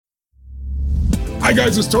Hi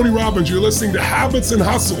guys, it's Tony Robbins. You're listening to Habits and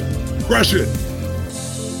Hustle. Crush it.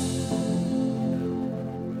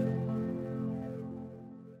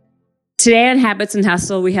 Today on Habits and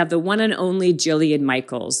Hustle, we have the one and only Jillian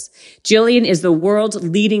Michaels. Jillian is the world's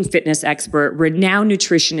leading fitness expert, renowned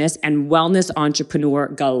nutritionist, and wellness entrepreneur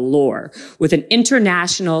galore, with an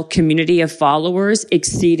international community of followers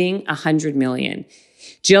exceeding 100 million.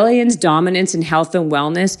 Jillian's dominance in health and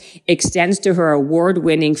wellness extends to her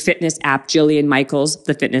award-winning fitness app, Jillian Michaels,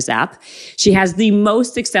 the fitness app. She has the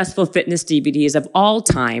most successful fitness DVDs of all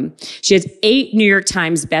time. She has 8 New York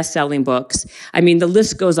Times best-selling books. I mean, the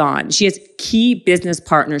list goes on. She has key business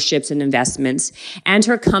partnerships and investments, and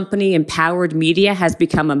her company, Empowered Media, has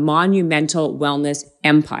become a monumental wellness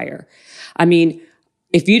empire. I mean,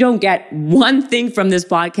 if you don't get one thing from this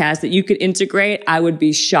podcast that you could integrate, I would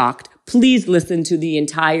be shocked. Please listen to the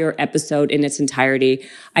entire episode in its entirety.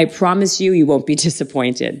 I promise you, you won't be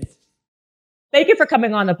disappointed. Thank you for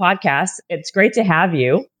coming on the podcast. It's great to have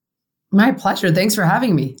you. My pleasure. Thanks for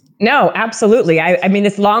having me. No, absolutely. I mean,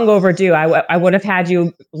 it's long overdue. I would have had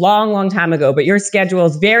you long time ago, but your schedule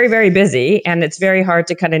is very, very busy and it's very hard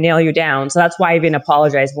to kind of nail you down. So that's why I even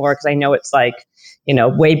apologize more, because I know it's like,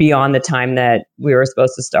 way beyond the time that we were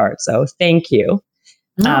supposed to start. So thank you.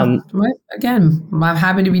 Again, I'm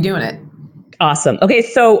happy to be doing it. Awesome. Okay,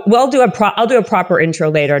 so I'll do a proper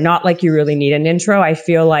intro later. Not like you really need an intro. I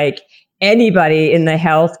feel like anybody in the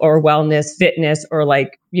health or wellness, fitness, or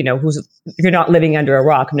if you're not living under a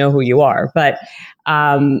rock, know who you are. But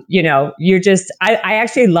you're just. I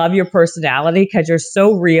actually love your personality because you're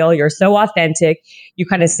so real. You're so authentic. You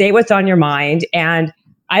kind of say what's on your mind, and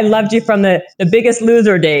I loved you from the Biggest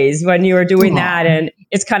Loser days when you were doing that. And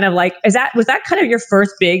it's kind of like, was that kind of your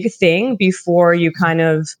first big thing before you kind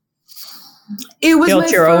of built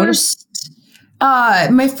your own?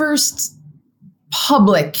 My first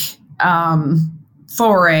public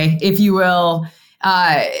foray, if you will,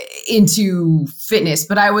 into fitness.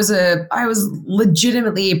 But I was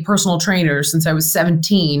legitimately a personal trainer since I was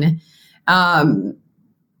 17. And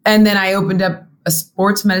then I opened up a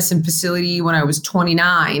sports medicine facility when I was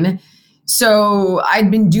 29. So I'd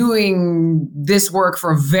been doing this work for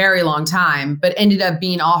a very long time, but ended up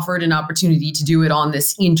being offered an opportunity to do it on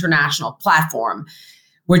this international platform,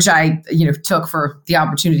 which I, took for the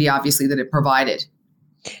opportunity, obviously, that it provided.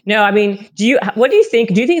 No, I mean, what do you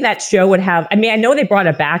think? Do you think that show would have, I mean, I know they brought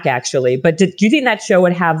it back actually, but do you think that show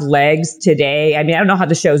would have legs today? I mean, I don't know how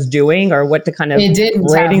the show's doing or what the kind of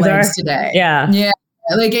ratings have legs today. Yeah. Yeah.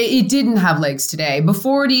 Like it didn't have legs today.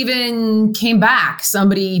 Before it even came back,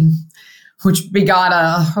 which begot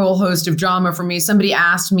a whole host of drama for me, somebody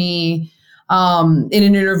asked me in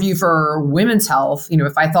an interview for Women's Health,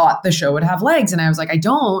 if I thought the show would have legs. And I was like, I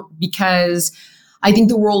don't, because I think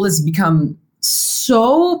the world has become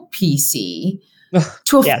so PC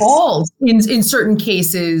to a fault in certain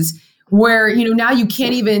cases where, now you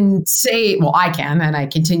can't even say, well, I can, and I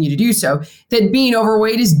continue to do so, that being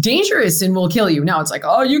overweight is dangerous and will kill you. Now it's like,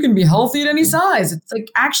 oh, you can be healthy at any size. It's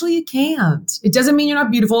like, actually, you can't. It doesn't mean you're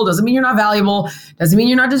not beautiful. Doesn't mean you're not valuable. Doesn't mean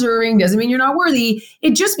you're not deserving. Doesn't mean you're not worthy.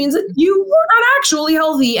 It just means that you are not actually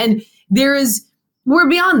healthy. And we're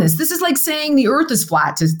beyond this. This is like saying the earth is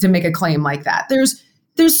flat to make a claim like that.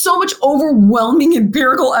 There's so much overwhelming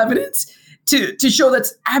empirical evidence to show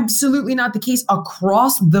that's absolutely not the case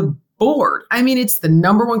across the board. I mean, it's the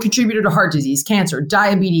number one contributor to heart disease, cancer,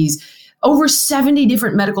 diabetes, over 70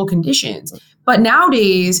 different medical conditions. But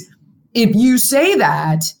nowadays, if you say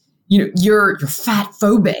that, you're fat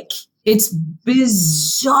phobic. It's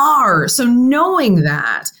bizarre. So knowing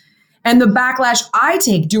that and the backlash I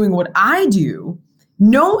take doing what I do,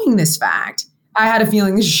 knowing this fact, I had a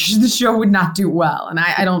feeling the show would not do well. And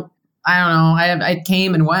I don't know. I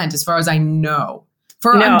came and went as far as I know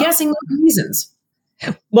I'm guessing those reasons.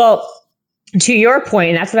 Well, to your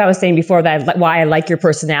point, that's what I was saying before, that why I like your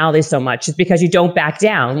personality so much is because you don't back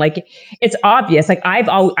down. Like, it's obvious. Like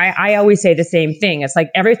I always say the same thing. It's like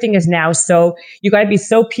everything is now so, you got to be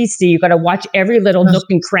so PC. You got to watch every little nook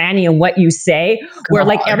and cranny in what you say, where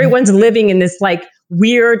like everyone's living in this like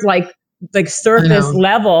weird, like surface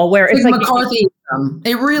level where it's like McCarthyism.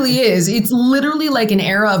 It really is. It's literally like an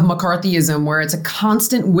era of McCarthyism where it's a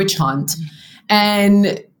constant witch hunt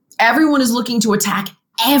and everyone is looking to attack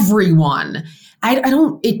everyone.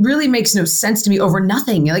 It really makes no sense to me over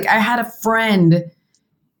nothing. Like I had a friend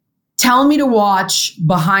tell me to watch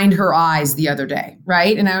Behind Her Eyes the other day,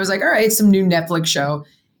 right? And I was like, all right, some new Netflix show.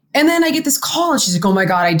 And then I get this call and she's like, oh my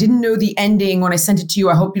God, I didn't know the ending when I sent it to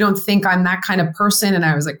you. I hope you don't think I'm that kind of person. And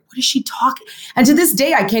I was like, what is she talking? And to this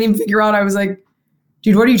day, I can't even figure out. I was like,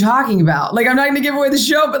 dude, what are you talking about? Like, I'm not going to give away the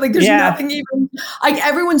show, but like, there's nothing even, like,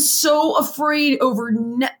 everyone's so afraid over,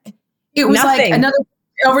 it was nothing. Like another,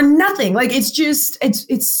 over nothing. Like, it's just,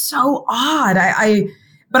 it's so odd.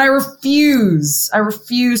 But I refuse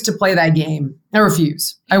to play that game. I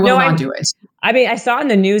refuse. I will not do it. I mean, I saw in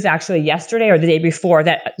the news actually yesterday or the day before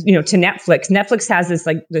that, to Netflix has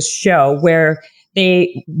this show where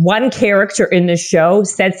one character in the show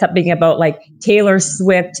said something about like Taylor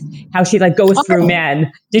Swift, how she like goes through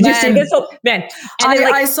men. Did you see this? Men. And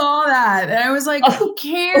I saw that and I was like, who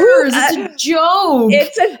cares? It's a joke.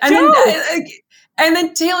 It's a joke. And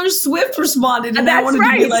then Taylor Swift responded and I wanted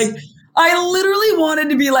to be like, I literally wanted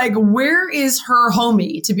to be like, where is her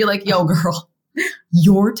homie? To be like, yo, girl,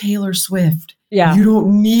 you're Taylor Swift. Yeah. You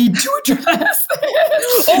don't need to address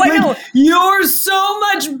this. Oh, I know. You're so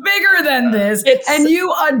much bigger than this. And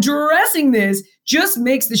you addressing this just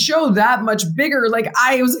makes the show that much bigger. Like,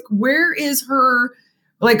 I was like, where is her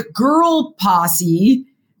like girl posse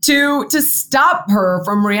to stop her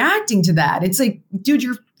from reacting to that? It's like, dude,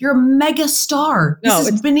 you're a mega star. This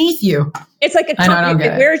is beneath you. It's like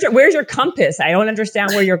where's your compass? I don't understand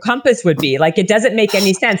where your compass would be. Like, it doesn't make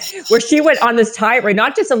any sense. Where she went on this tirade,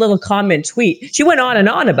 not just a little comment tweet. She went on and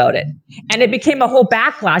on about it, and it became a whole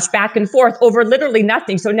backlash back and forth over literally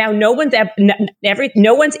nothing. So now no one's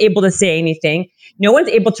able to say anything. No one's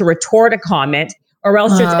able to retort a comment. Or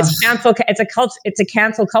else it's a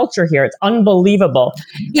cancel culture here. It's unbelievable.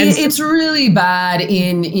 It's really bad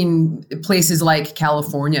in places like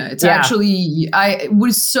California. It's actually,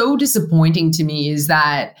 what is so disappointing to me is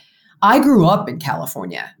that I grew up in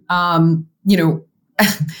California, and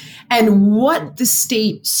what the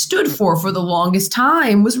state stood for the longest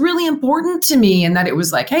time was really important to me. And that it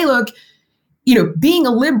was like, hey, look, being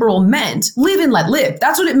a liberal meant live and let live.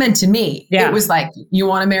 That's what it meant to me. Yeah. It was like, you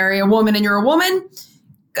want to marry a woman and you're a woman,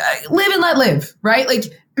 live and let live, right? Like,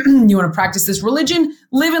 you want to practice this religion,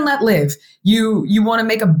 live and let live. You want to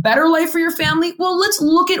make a better life for your family? Well, let's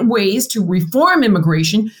look at ways to reform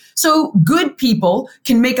immigration so good people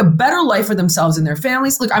can make a better life for themselves and their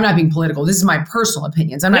families. Look, I'm not being political. This is my personal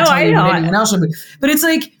opinions. I'm not telling you what anyone else should do. But it's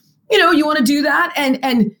like, you want to do that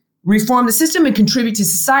and reform the system and contribute to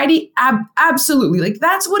society? Absolutely. Like,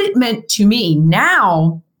 that's what it meant to me.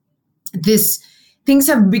 Now, things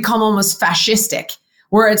have become almost fascistic,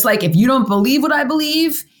 where it's like, if you don't believe what I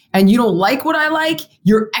believe and you don't like what I like,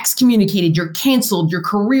 you're excommunicated, you're canceled, your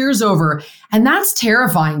career's over. And that's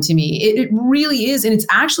terrifying to me. It really is. And it's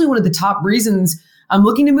actually one of the top reasons I'm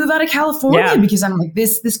looking to move out of California, because I'm like,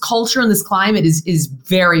 this culture and this climate is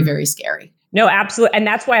very, very scary. No, absolutely. And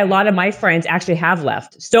that's why a lot of my friends actually have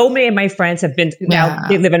left. So many of my friends have been, now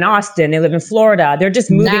they live in Austin, they live in Florida. They're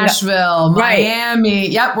just moving. Nashville, Miami.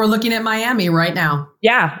 Yep. We're looking at Miami right now.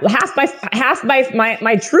 Yeah. Half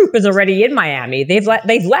my troop is already in Miami. They've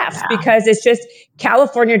left because it's just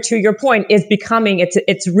California, to your point, is becoming,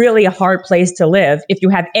 it's really a hard place to live if you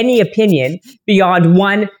have any opinion beyond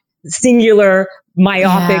one singular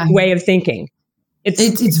myopic way of thinking.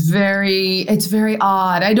 It's very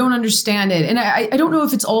odd. I don't understand it. And I don't know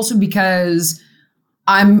if it's also because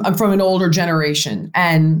I'm from an older generation,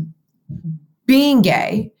 and being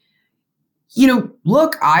gay,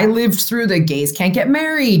 look, I lived through the gays can't get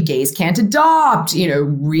married, gays can't adopt,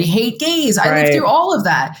 we hate gays. I lived through all of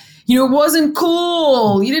that. It wasn't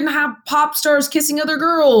cool. You didn't have pop stars kissing other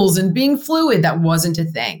girls and being fluid. That wasn't a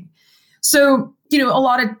thing. So, a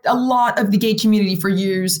lot of the gay community for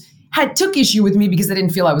years took issue with me because they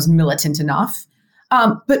didn't feel I was militant enough.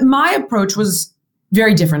 But my approach was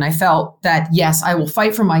very different. I felt that, yes, I will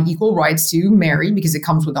fight for my equal rights to marry, because it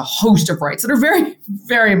comes with a host of rights that are very,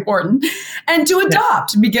 very important, and to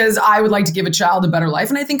adopt, because I would like to give a child a better life,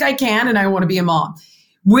 and I think I can, and I want to be a mom.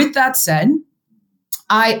 With that said,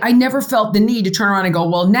 I never felt the need to turn around and go,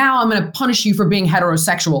 well, now I'm going to punish you for being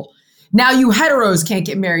heterosexual. Now you heteros can't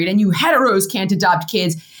get married, and you heteros can't adopt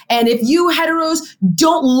kids. And if you heteros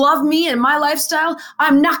don't love me and my lifestyle,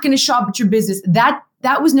 I'm not going to shop at your business.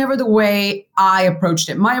 That was never the way I approached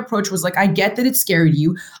it. My approach was like, I get that it's scary to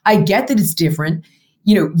you. I get that it's different.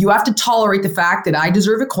 You have to tolerate the fact that I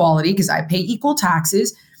deserve equality because I pay equal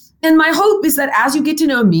taxes. And my hope is that as you get to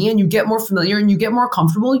know me and you get more familiar and you get more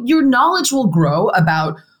comfortable, your knowledge will grow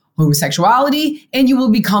about homosexuality, and you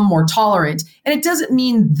will become more tolerant. And it doesn't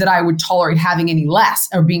mean that I would tolerate having any less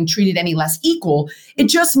or being treated any less equal. It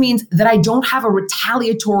just means that I don't have a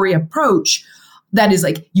retaliatory approach that is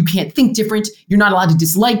like, you can't think different. You're not allowed to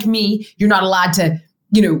dislike me. You're not allowed to,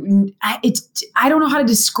 I don't know how to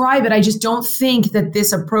describe it. I just don't think that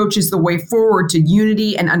this approach is the way forward to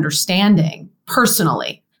unity and understanding.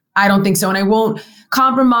 Personally, I don't think so. And I won't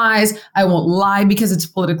compromise. I won't lie because it's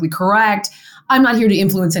politically correct. I'm not here to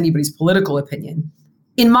influence anybody's political opinion.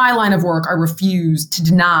 In my line of work, I refuse to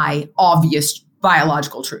deny obvious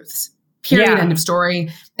biological truths. Period. End of story.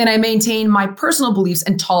 And I maintain my personal beliefs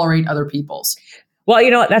and tolerate other people's.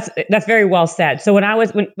 Well, that's very well said. So when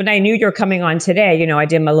I knew you were coming on today, I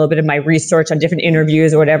did a little bit of my research on different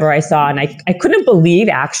interviews or whatever I saw, and I couldn't believe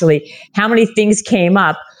actually how many things came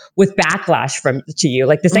up with backlash to you.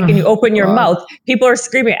 Like the second you open your mouth, people are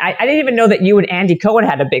screaming. I didn't even know that you and Andy Cohen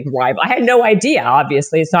had a big rival. I had no idea.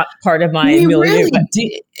 Obviously, it's not part of my milieu. Really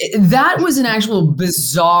did. That was an actual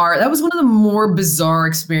bizarre. That was one of the more bizarre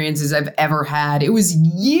experiences I've ever had. It was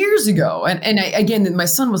years ago, and again, my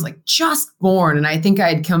son was like just born, and I think I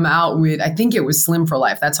had come out with. I think it was Slim for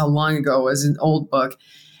Life. That's how long ago it was, an old book.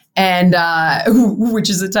 And which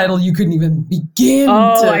is a title you couldn't even begin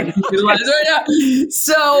to utilize right now.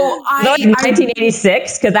 So I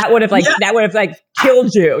 1986, because that would have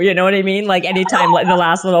killed you. You know what I mean? Like anytime in the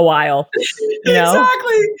last little while.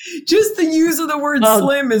 Exactly. Just the use of the word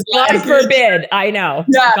slim is God forbid. I know.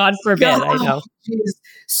 Yeah. God forbid. I know. Geez.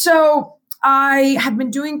 So I had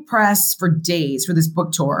been doing press for days for this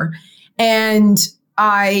book tour, and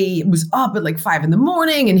I was up at like 5 a.m,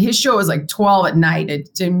 and his show was like 12 at night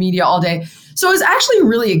at media all day. So I was actually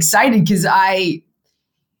really excited because I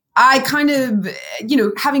kind of,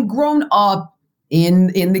 having grown up in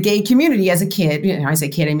the gay community as a kid, I say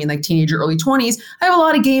kid, I mean like teenager, early 20s, I have a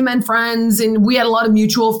lot of gay men friends, and we had a lot of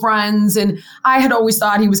mutual friends. And I had always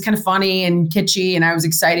thought he was kind of funny and kitschy, and I was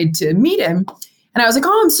excited to meet him. And I was like,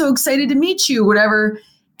 oh, I'm so excited to meet you, whatever.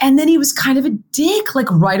 And then he was kind of a dick, like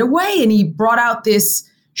right away. And he brought out this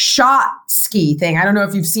shot ski thing. I don't know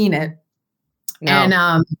if you've seen it. No.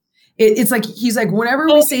 And it's like, he's like, whenever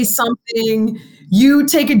we say something, you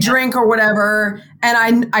take a drink or whatever.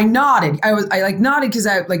 And I nodded. I nodded because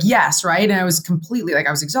I like, yes, right. And I was completely like,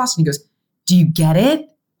 I was exhausted. He goes, do you get it?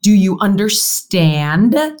 Do you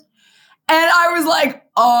understand? And I was like,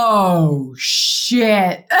 oh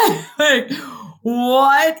shit. Like,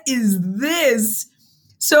 what is this?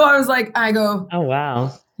 So I was like, oh,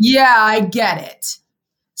 wow. Yeah, I get it.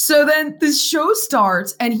 So then this show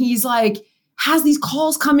starts, and he's like, has these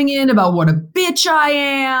calls coming in about what a bitch I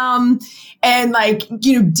am, and like,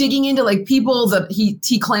 digging into like people that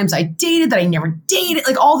he claims I dated that I never dated,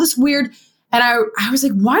 like all this weird. And I was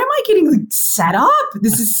like, why am I getting like set up?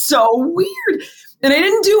 This is so weird. And I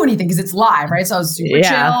didn't do anything because it's live, right? So I was super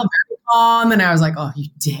chill, very calm, and I was like, oh, you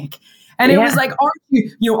dick. And it was like,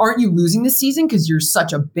 aren't you losing this season because you're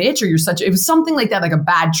such a bitch, or it was something like that, like a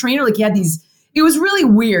bad trainer. Like he had these, it was really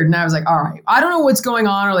weird. And I was like, all right, I don't know what's going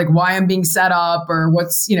on, or like why I'm being set up, or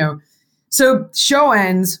what's, So show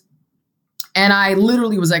ends, and I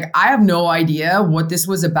literally was like, I have no idea what this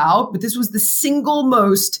was about, but this was the single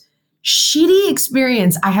most shitty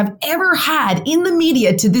experience I have ever had in the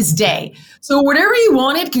media to this day. So whatever you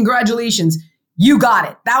wanted, congratulations, you got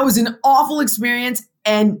it. That was an awful experience.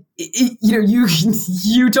 And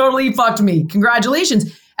you totally fucked me.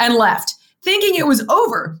 Congratulations. And left thinking it was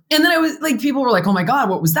over. And then I was like, people were like, oh my God,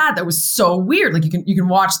 what was that? That was so weird. Like you can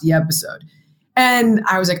watch the episode. And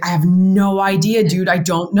I was like, I have no idea, dude. I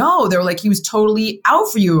don't know. They were like, he was totally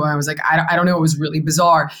out for you. I was like, I don't know. It was really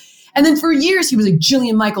bizarre. And then for years, he was like,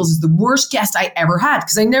 Jillian Michaels is the worst guest I ever had.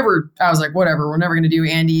 Because I was like, whatever, we're never going to do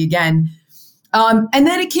Andy again. And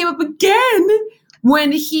then it came up again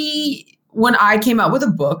when I came out with a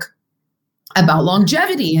book about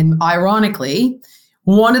longevity. And ironically,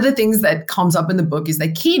 one of the things that comes up in the book is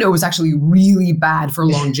that keto was actually really bad for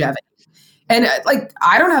longevity. And like,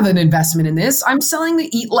 I don't have an investment in this. I'm selling the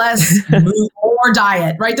eat less, move more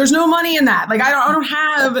diet, right? There's no money in that. Like, I don't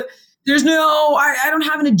have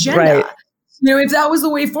an agenda. Right. If that was the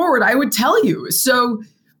way forward, I would tell you. So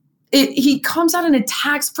he comes out and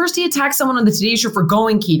attacks someone on the Today Show for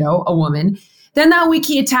going keto, a woman. Then that week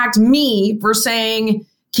he attacked me for saying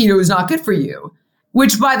keto is not good for you,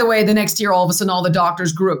 which, by the way, the next year, all of a sudden, all the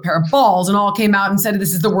doctors grew a pair of balls and all came out and said,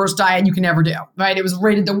 this is the worst diet you can ever do, right? It was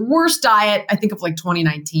rated the worst diet, I think of like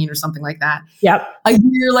 2019 or something like that. Yep. A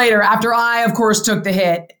year later, after I, of course, took the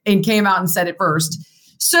hit and came out and said it first.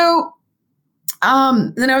 So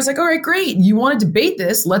then I was like, all right, great. You want to debate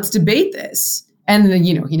this? Let's debate this. And then,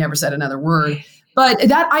 he never said another word. But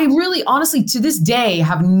that I really, honestly, to this day,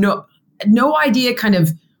 have no idea kind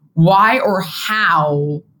of why or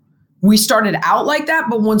how we started out like that.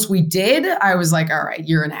 But once we did, I was like, all right,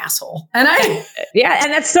 you're an asshole. And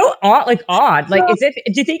and that's so odd. Like, do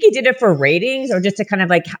you think he did it for ratings, or just to kind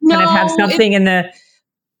of have something in the...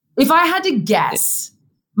 If I had to guess,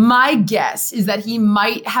 my guess is that he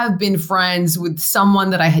might have been friends with someone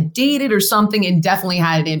that I had dated or something, and definitely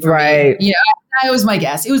had it in for me. Yeah, that was my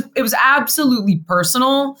guess. It was absolutely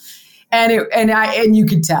personal. And you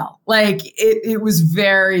could tell, like, it was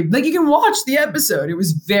very, like, you can watch the episode. It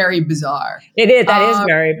was very bizarre. It is. That is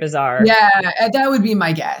very bizarre. Yeah, that would be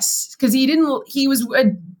my guess. Because he was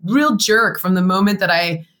a real jerk from the moment that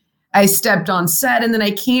I stepped on set. And then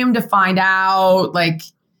I came to find out, like,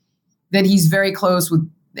 that he's very close with,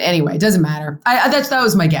 anyway, it doesn't matter. That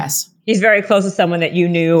was my guess. He's very close to someone that you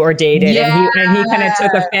knew or dated, and he kind of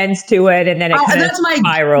took offense to it, and then it kind of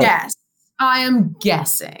spiraled. Yes, I am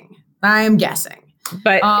guessing.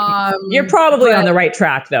 But you're probably on the right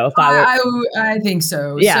track, though. I think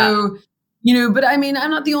so. Yeah. So, but I mean, I'm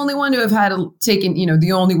not the only one to have had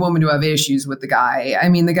the only woman to have issues with the guy. I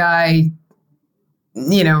mean, the guy,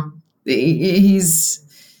 he's.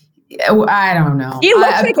 I don't know. He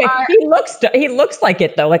looks like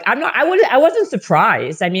it though. Like I wasn't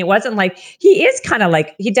surprised. I mean, it wasn't like he is kind of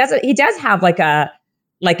like he does have like an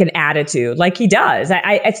attitude, like he does.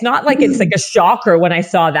 It's not like it's like a shocker when I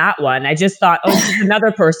saw that one. I just thought, oh, this is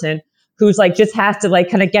another person who's like just has to like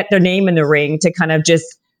kind of get their name in the ring to kind of just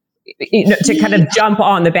to kind of jump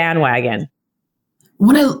on the bandwagon.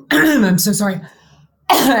 I'm so sorry.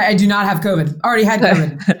 I do not have COVID. Already had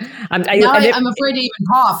COVID. I'm afraid to even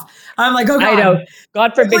cough. I'm like, oh God. I know.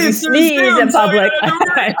 God forbid you sneeze in public.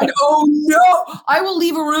 Oh no. I will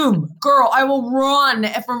leave a room. Girl, I will run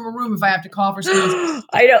from a room if I have to cough or sneeze.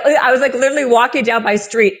 I know. I was like literally walking down my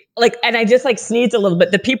street, like, and I just like sneezed a little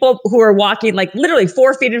bit. The people who were walking like literally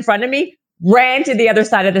 4 feet in front of me ran to the other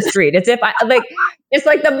side of the street. It's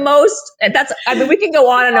like the most, we can go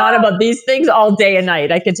on and on about these things all day and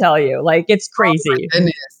night. I can tell you, like, it's crazy. Oh my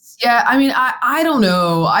goodness. Yeah. I mean, I don't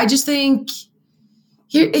know. I just think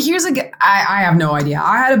I have no idea.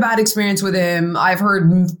 I had a bad experience with him. I've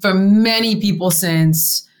heard from many people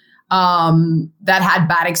since, that had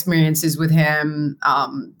bad experiences with him.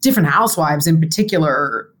 Different housewives in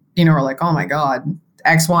particular, are like, oh my God,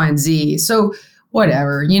 X, Y, and Z. So,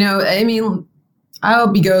 whatever, I mean, I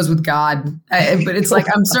hope he goes with God, but it's like,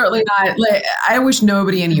 I'm certainly not, like, I wish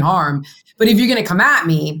nobody any harm, but if you're going to come at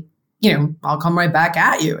me, I'll come right back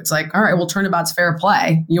at you. It's like, all right, well, turnabout's fair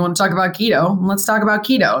play. You want to talk about keto? Let's talk about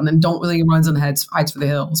keto. And then don't really runs on the heights for the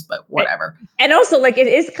hills, but whatever. And also, like, it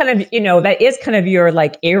is kind of, that is kind of your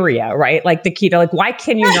like area, right? Like the keto, like, why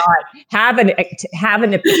can you not have an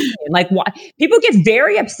opinion? Like, why people get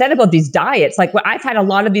very upset about these diets. Like, I've had a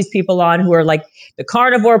lot of these people on who are like the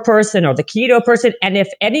carnivore person or the keto person. And if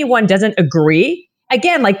anyone doesn't agree,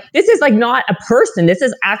 again, like, this is like not a person. This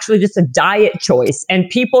is actually just a diet choice. And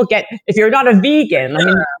people if you're not a vegan, I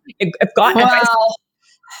mean,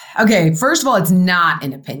 okay, first of all, it's not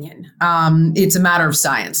an opinion. It's a matter of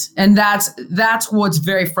science. And that's what's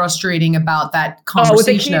very frustrating about that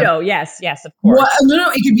conversation. Oh, with the keto. Yes, of course. No,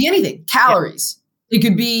 it could be anything. Calories. Yeah. It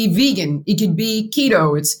could be vegan. It could be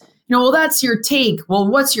keto. It's, well, that's your take. Well,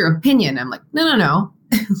 what's your opinion? I'm like, no.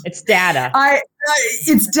 It's data.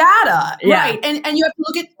 It's data, yeah. Right? And you have to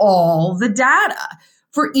look at all the data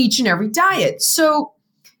for each and every diet. So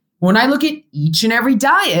when I look at each and every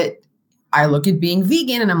diet, I look at being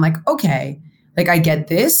vegan and I'm like, okay, like, I get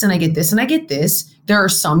this and I get this and I get this. There are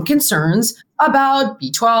some concerns about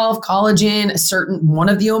B12, collagen, a certain one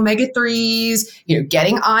of the omega-3s,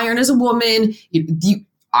 getting iron as a woman.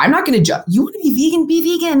 I'm not going to judge. You want to be vegan?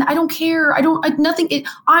 Be vegan. I don't care.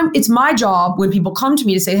 It's my job when people come to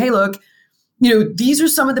me to say, hey, look, these are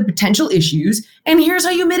some of the potential issues and here's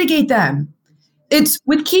how you mitigate them. It's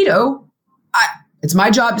with keto. It's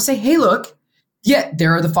my job to say, hey, look, yeah,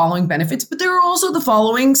 there are the following benefits, but there are also the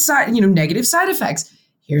following negative side effects.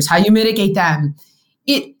 Here's how you mitigate them.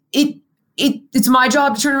 It's my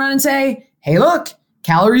job to turn around and say, hey, look,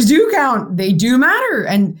 calories do count. They do matter.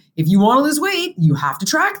 And if you want to lose weight, you have to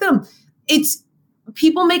track them.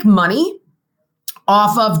 People make money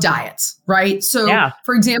off of diets, right? So,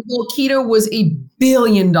 For example, keto was a $1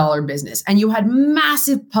 billion business and you had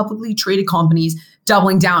massive publicly traded companies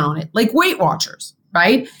doubling down on it, like Weight Watchers,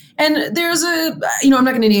 right? And there's I'm not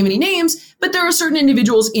going to name any names, but there are certain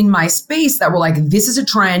individuals in my space that were like, this is a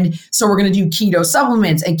trend. So we're going to do keto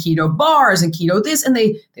supplements and keto bars and keto this. And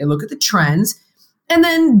they look at the trends. And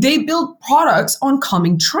then they build products on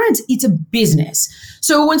coming trends. It's a business.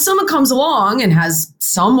 So when someone comes along and has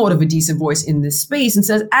somewhat of a decent voice in this space and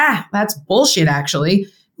says, that's bullshit, actually,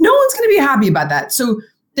 no one's going to be happy about that. So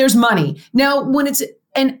there's money. Now, when it's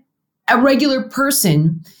a regular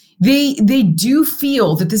person, they do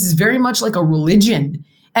feel that this is very much like a religion.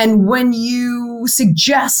 And when you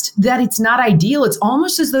suggest that it's not ideal, it's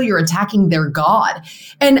almost as though you're attacking their God.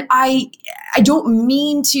 And I don't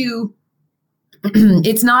mean to...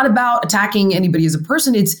 It's not about attacking anybody as a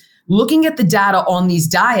person. It's looking at the data on these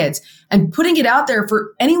diets and putting it out there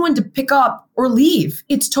for anyone to pick up or leave.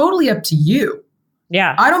 It's totally up to you.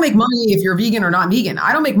 Yeah. I don't make money if you're vegan or not vegan.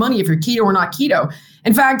 I don't make money if you're keto or not keto.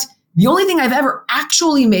 In fact, the only thing I've ever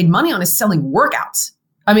actually made money on is selling workouts.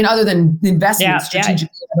 I mean, other than investing in strategic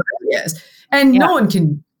areas. And no one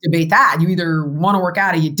can debate that. You either want to work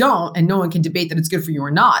out or you don't, and no one can debate that it's good for you or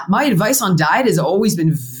not. My advice on diet has always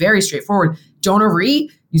been very straightforward. Don't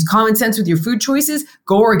overeat. Use common sense with your food choices.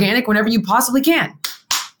 Go organic whenever you possibly can.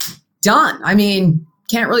 Done. I mean,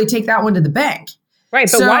 can't really take that one to the bank. Right.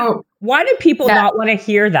 But why do people not want to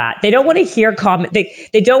hear that? They don't want to hear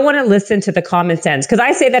they don't want to listen to the common sense. Because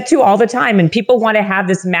I say that too all the time. And people want to have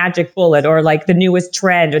this magic bullet or like the newest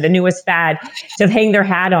trend or the newest fad to hang their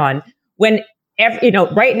hat on. When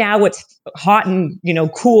right now, what's hot and,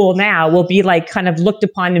 cool now will be like kind of looked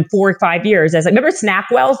upon in 4 or 5 years as like, remember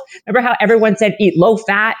SnackWells? Remember how everyone said eat low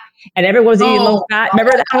fat and everyone was eating low fat?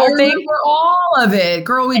 Remember that whole thing? Remember all of it.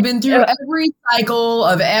 Girl, we've been through every cycle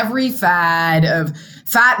of every fad of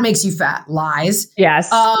fat makes you fat. Lies. Yes.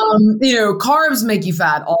 Carbs make you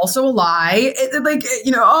fat. Also a lie.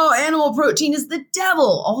 Animal protein is the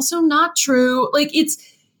devil. Also not true. Like it's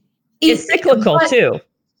cyclical too.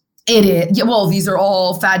 It is. Yeah, well, these are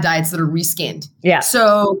all fad diets that are reskinned. Yeah.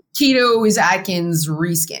 So keto is Atkins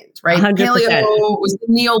reskinned, right? 100%. Paleo was the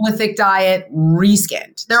Neolithic diet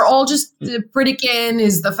reskinned. They're all just the Pritikin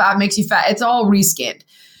is the fat makes you fat. It's all reskinned.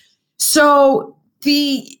 So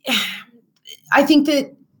I think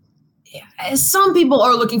that some people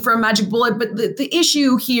are looking for a magic bullet, but the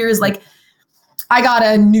issue here is like, I got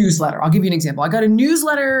a newsletter. I'll give you an example. I got a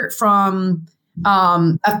newsletter from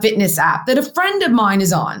a fitness app that a friend of mine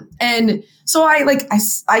is on. And so I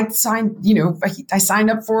signed, I signed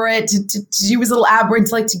up for it to do his little ad where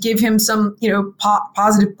to give him some,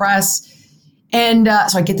 positive press. And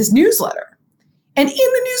so I get this newsletter, and in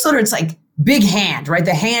the newsletter, it's like big hand, right?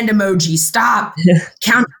 The hand emoji, stop,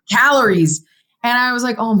 count calories. And I was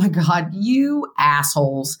like, oh my God, you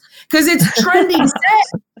assholes. Cause it's trendy to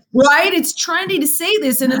say, right? It's trendy to say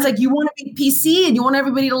this. And it's like, you want to be PC and you want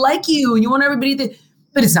everybody to like you and you want everybody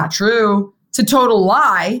but it's not true. It's a total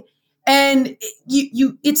lie. And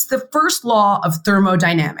it's the first law of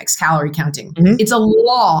thermodynamics, calorie counting. Mm-hmm. It's a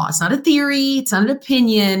law. It's not a theory. It's not an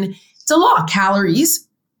opinion. It's a law. Calories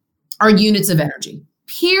are units of energy,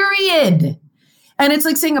 period. And it's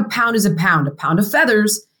like saying a pound is a pound. A pound of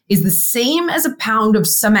feathers is the same as a pound of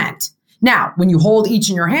cement. Now, when you hold each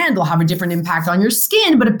in your hand, they'll have a different impact on your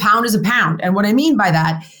skin, but a pound is a pound. And what I mean by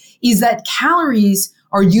that is that calories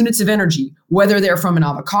are units of energy, whether they're from an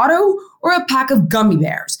avocado or a pack of gummy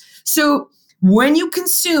bears. So when you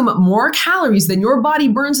consume more calories than your body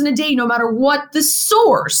burns in a day, no matter what the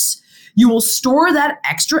source, you will store that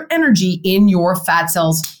extra energy in your fat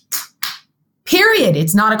cells. Period.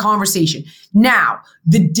 It's not a conversation. Now,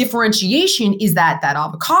 the differentiation is that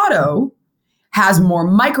avocado has more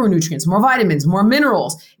micronutrients, more vitamins, more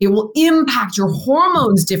minerals. It will impact your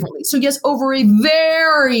hormones differently. So yes, over a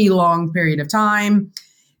very long period of time,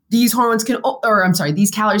 these calories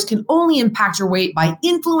can only impact your weight by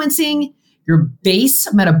influencing your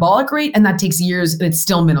base metabolic rate. And that takes years and it's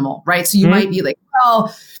still minimal, right? So you might be like,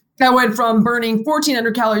 well, I went from burning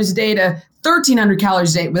 1,400 calories a day to 1,300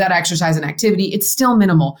 calories a day without exercise and activity. It's still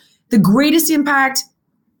minimal. The greatest impact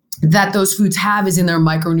that those foods have is in their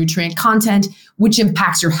micronutrient content, which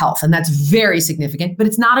impacts your health. And that's very significant, but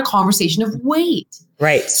it's not a conversation of weight.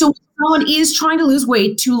 Right. So if someone is trying to lose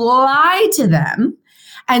weight, to lie to them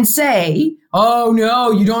and say, oh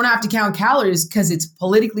no, you don't have to count calories because it's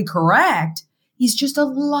politically correct, is just a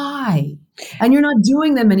lie. And you're not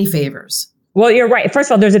doing them any favors. Well, you're right.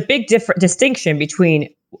 First of all, there's a big distinction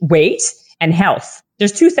between weight and health.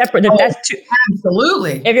 There's two separate.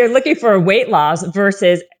 Absolutely. If you're looking for weight loss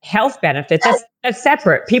versus health benefits, that's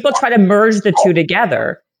separate. People try to merge the two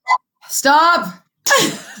together. Stop.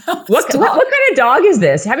 What kind of dog is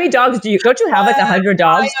this? How many dogs don't you have like 100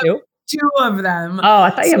 dogs too? 2 of them. Oh, I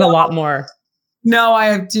thought you have a lot more. No, I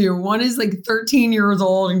have 2. One is like 13 years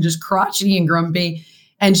old and just crotchety and grumpy.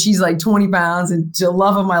 And she's like 20 pounds and the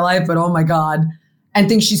love of my life, but oh my God, and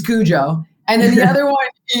thinks she's Cujo. And then the other one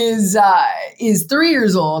is 3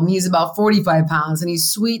 years old and he's about 45 pounds and he's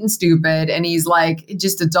sweet and stupid and he's like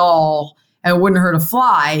just a doll and wouldn't hurt a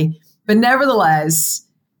fly. But nevertheless,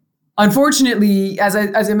 unfortunately, as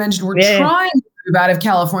I mentioned, we're trying to move out of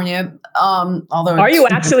California. Although are you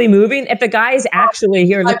actually moving? If the guy is actually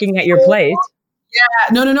here looking at your place.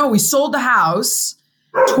 Yeah, no. We sold the house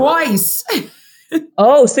twice.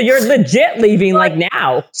 Oh, so you're legit leaving like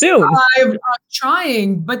now, soon. I'm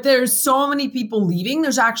trying, but there's so many people leaving.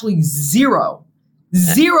 There's actually zero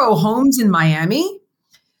homes in Miami.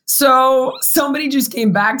 So somebody just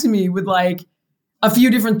came back to me with like a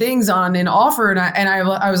few different things on an offer. And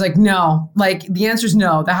I was like, no, like the answer is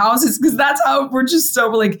no. The house is, because that's how we're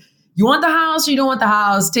like, you want the house or you don't want the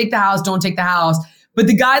house? Take the house, don't take the house. But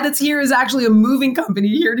the guy that's here is actually a moving company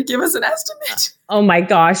here to give us an estimate. Oh my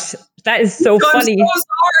gosh. That is so funny. I'm so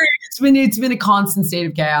sorry. It's been a constant state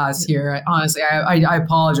of chaos here. Honestly, I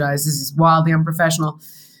apologize. This is wildly unprofessional.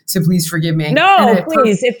 So please forgive me. No,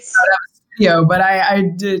 please. It's but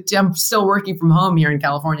I'm still working from home here in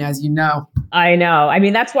California, as you know. I know. I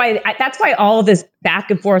mean, that's why all of this back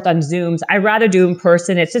and forth on Zooms, I'd rather do in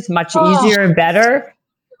person. It's just much easier and better.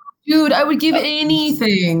 Dude, I would give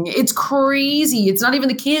anything. It's crazy. It's not even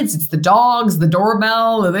the kids. It's the dogs, the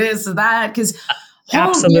doorbell, the this, the that. Because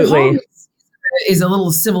absolutely is a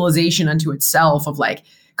little civilization unto itself of like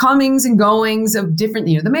comings and goings of different,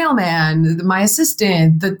 the mailman, my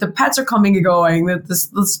assistant, the pets are coming and going,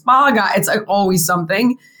 the spa guy. It's like always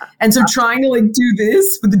something. And so trying to like do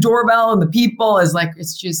this with the doorbell and the people is like,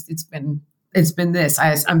 it's been this.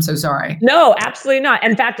 I'm so sorry. No, absolutely not.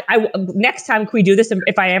 In fact, next time can we do this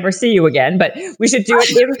if I ever see you again, but we should do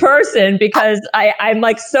it in person because I'm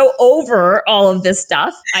like so over all of this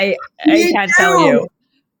stuff. I can't tell you.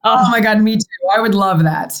 Oh my God, me too. I would love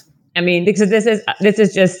that. I mean, because this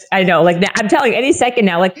is just, I know, like I'm telling you any second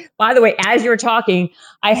now, like, by the way, as you're talking,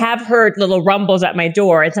 I have heard little rumbles at my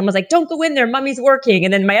door and someone's like, don't go in there, mommy's working.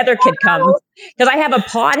 And then my other kid comes because I have a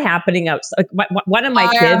pod happening out. Like one of my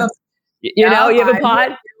kids, you have a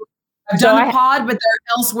pod? I've done a pod, but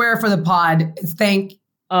they're elsewhere for the pod. Thank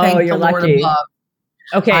you're the lucky. Lord above.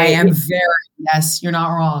 Okay. I am yes, you're not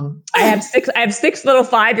wrong. I have six little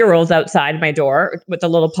 5-year-olds outside my door with a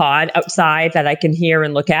little pod outside that I can hear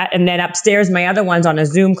and look at. And then upstairs, my other one's on a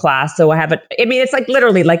Zoom class. So I have it's like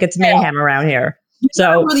literally like it's mayhem around here.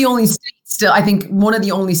 So we're the only state still, I think one of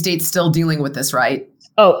the only states still dealing with this, right?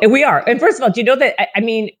 Oh, we are. And first of all, do you know that,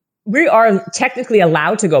 we are technically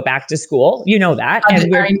allowed to go back to school. You know that.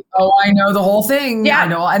 And I know the whole thing. Yeah. I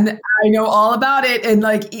know. And I know all about it. And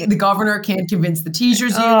like the governor can't convince the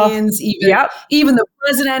teachers unions. Even the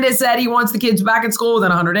president has said he wants the kids back in school within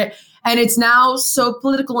 100 days. And it's now so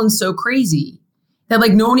political and so crazy that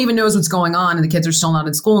like no one even knows what's going on. And the kids are still not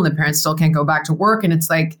in school and the parents still can't go back to work. And it's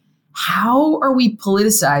like, how are we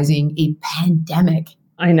politicizing a pandemic?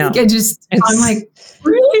 I know. I'm like,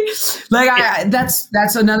 really? Like,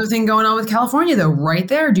 that's another thing going on with California, though, right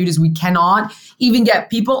there, dude, is we cannot even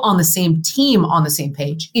get people on the same team on the same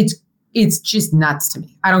page. It's just nuts to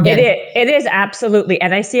me. I don't get it. It is absolutely.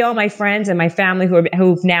 And I see all my friends and my family who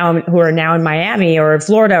are now in Miami or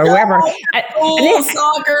Florida or wherever. And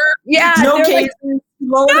soccer. Yeah. No cases.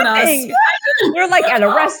 Nothing. They're like at a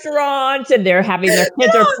restaurant and they're having their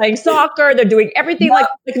kids are playing soccer. They're doing everything like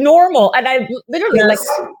normal. And I literally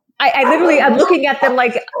I'm looking at them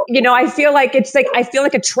like, I feel like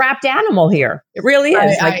a trapped animal here. It really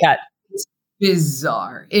is that. It's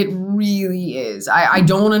bizarre. It really is. I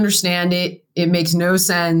don't understand it. It makes no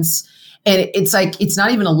sense. And it's like, it's not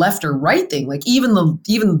even a left or right thing. Like even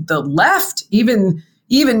the left, even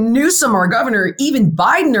Newsom, our governor, even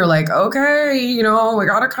Biden are like, okay, we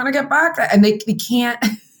got to kind of get back. And they can't.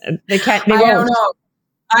 They can't. I don't know.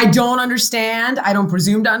 I don't understand. I don't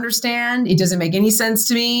presume to understand. It doesn't make any sense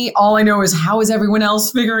to me. All I know is how is everyone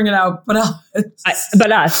else figuring it out but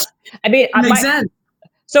us? I mean, it makes sense.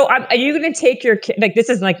 So are you going to take your kid? This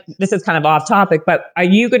is kind of off topic, but are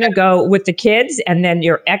you going to go with the kids and then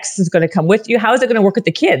your ex is going to come with you? How is it going to work with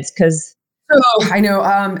the kids? Because I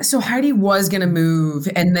know. So Heidi was going to move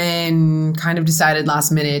and then kind of decided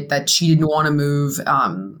last minute that she didn't want to move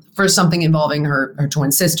for something involving her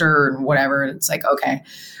twin sister and whatever. And it's like, okay.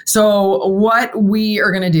 So what we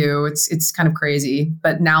are going to do, it's kind of crazy,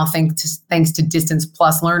 but now thanks to distance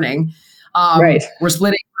plus learning, we're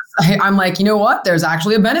splitting. I'm like, you know what? There's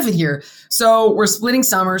actually a benefit here. So we're splitting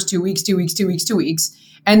summers, 2 weeks, 2 weeks, 2 weeks, 2 weeks.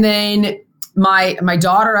 And then my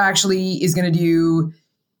daughter actually is going to do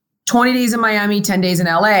 20 days in Miami, 10 days in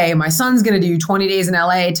LA. My son's going to do 20 days in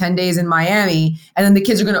LA, 10 days in Miami. And then the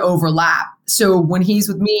kids are going to overlap. So when he's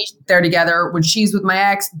with me, they're together. When she's with my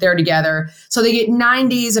ex, they're together. So they get 9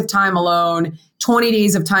 days of time alone, 20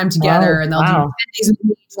 days of time together. And they'll do 10 days with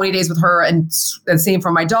me, 20 days with her. And the same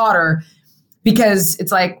for my daughter. Because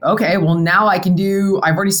it's like, okay, well, now I've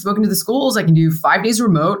already spoken to the schools. I can do 5 days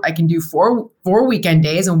remote. I can do four weekend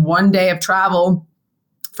days and 1 day of travel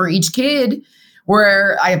for each kid,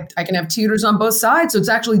 where I can have tutors on both sides. So it's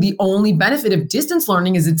actually the only benefit of distance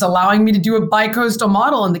learning is it's allowing me to do a bi-coastal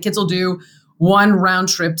model, and the kids will do one round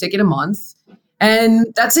trip ticket a month. And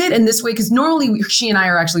that's it. And this way, because normally she and I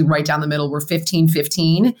are actually right down the middle. We're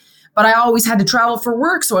 15-15. but I always had to travel for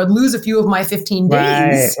work. So I'd lose a few of my 15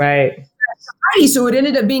 days. Right. So it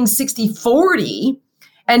ended up being 60-40.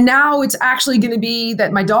 And now it's actually going to be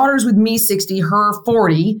that my daughter's with me 60, her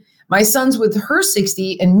 40. My son's with her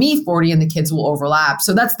 60 and me 40, and the kids will overlap.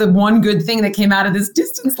 So that's the one good thing that came out of this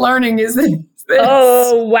distance learning is this.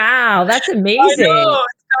 Oh, wow. That's amazing. I know,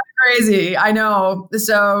 it's kind of crazy. I know.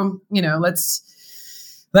 So, let's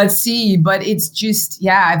see. But it's just,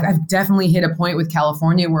 I've definitely hit a point with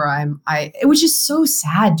California where it was just so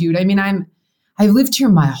sad, dude. I mean, I've lived here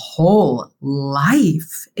my whole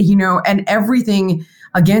life, and everything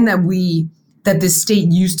again that this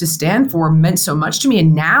state used to stand for meant so much to me.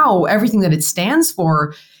 And now everything that it stands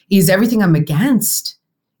for is everything I'm against,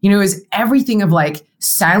 is everything of like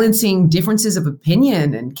silencing differences of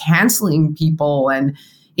opinion and canceling people. And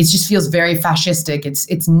it just feels very fascistic.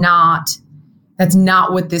 That's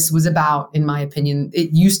not what this was about, in my opinion.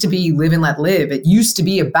 It used to be live and let live. It used to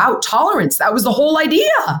be about tolerance. That was the whole idea.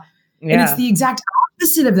 Yeah. And it's the exact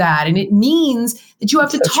opposite of that. And it means that you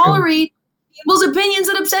have to tolerate people's opinions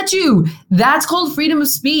that upset you. That's called freedom of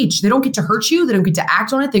speech. They don't get to hurt you. They don't get to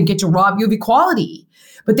act on it. They get to rob you of equality.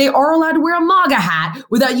 But they are allowed to wear a MAGA hat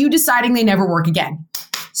without you deciding they never work again.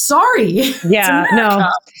 Sorry. Yeah, no,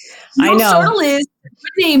 I know. Start a list,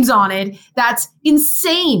 put names on it. That's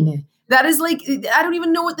insane. That is like, I don't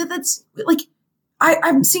even know what that's like.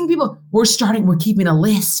 I'm seeing people, we're keeping a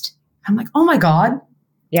list. I'm like, oh my God.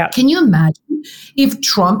 Yeah. Can you imagine if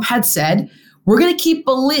Trump had said, we're going to keep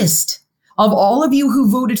a list of all of you who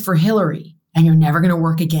voted for Hillary and you're never going to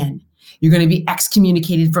work again. You're going to be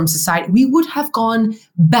excommunicated from society. We would have gone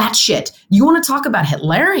batshit. You want to talk about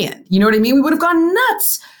Hitlerian? You know what I mean? We would have gone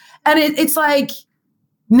nuts. And it's like,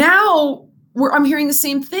 now I'm hearing the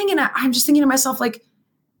same thing. And I'm just thinking to myself, like,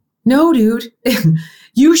 no, dude,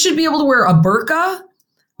 you should be able to wear a burqa,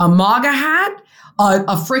 a MAGA hat,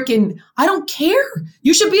 a freaking, I don't care.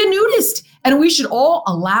 You should be a nudist. And we should all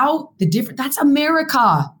allow the different, that's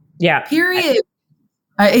America. Yeah. Period.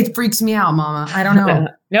 It freaks me out, Mama. I don't know.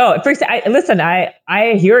 No, it freaks. Listen, I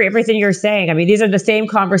hear everything you're saying. I mean, these are the same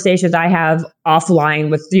conversations I have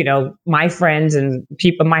offline with, my friends and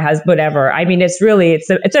people, my husband, whatever. I mean, it's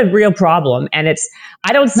a real problem. And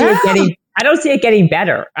I don't see it getting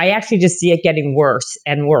better. I actually just see it getting worse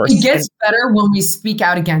and worse. It gets better when we speak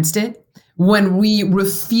out against it, when we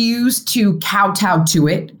refuse to kowtow to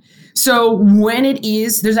it. So when it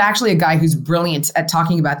is, there's actually a guy who's brilliant at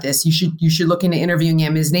talking about this. You should look into interviewing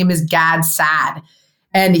him. His name is Gad Saad,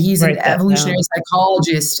 and he's an evolutionary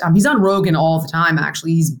psychologist. He's on Rogan all the time.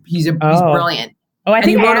 Actually, he's brilliant. Oh, I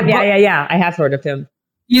think I have heard of him.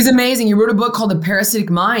 He's amazing. He wrote a book called The Parasitic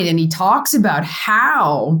Mind, and he talks about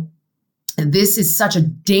how this is such a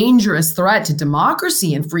dangerous threat to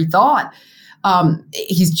democracy and free thought.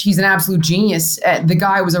 He's an absolute genius. The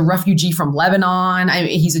guy was a refugee from Lebanon. I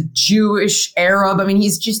mean, he's a Jewish Arab. I mean,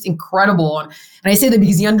 he's just incredible. And I say that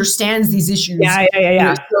because he understands these issues.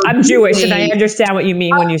 Yeah. So I'm Jewish, and I understand what you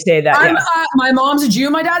mean when you say that. My mom's a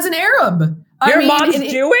Jew. My dad's an Arab. Your mom's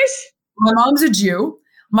Jewish? My mom's a Jew.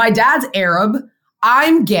 My dad's Arab.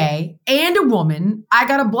 I'm gay and a woman. I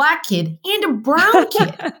got a black kid and a brown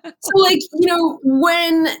kid. So like,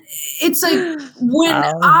 when it's like,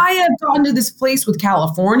 I have gone to this place with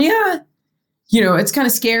California, it's kind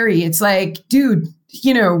of scary. It's like, dude,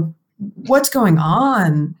 what's going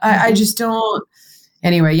on? I just don't.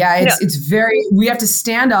 Anyway, it's very, we have to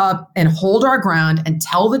stand up and hold our ground and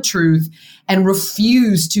tell the truth and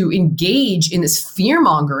refuse to engage in this fear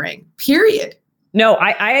mongering, period. No,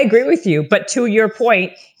 I agree with you. But to your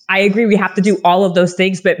point, I agree we have to do all of those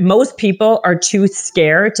things. But most people are too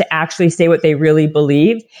scared to actually say what they really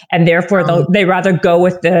believe. And therefore, they rather go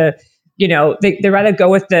with the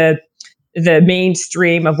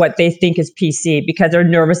mainstream of what they think is PC because they're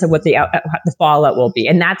nervous of what the fallout will be.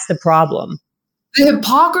 And that's the problem. The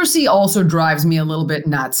hypocrisy also drives me a little bit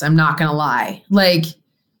nuts. I'm not going to lie. Like,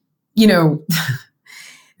 it's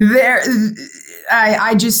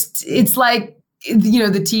like,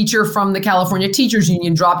 the teacher from the California Teachers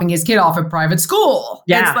Union dropping his kid off at private school.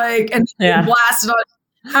 Yeah. It's like, and blasted on.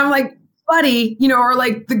 I'm like, buddy, or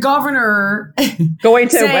like the governor going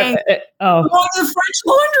to saying, going to the French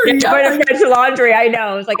Laundry. Going to French Laundry. I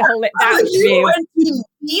know. It's like you went to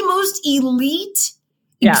the most elite,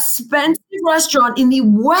 expensive restaurant in the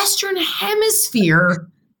Western Hemisphere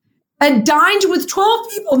and dined with 12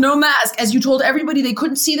 people, no mask, as you told everybody they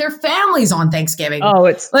couldn't see their families on Thanksgiving. Oh,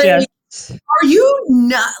 it's like, just... Are you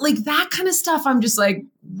not like that kind of stuff? I'm just like,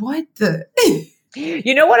 what the?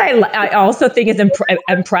 You know what I also think is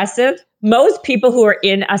impressive? Most people who are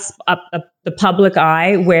in the public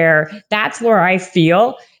eye, where that's where I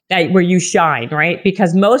feel that where you shine, right?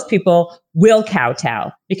 Because most people will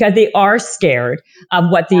kowtow because they are scared of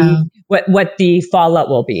what the fallout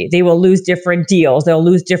will be. They will lose different deals. They'll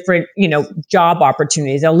lose different, job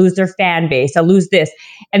opportunities. They'll lose their fan base. They'll lose this.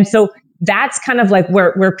 And so that's kind of like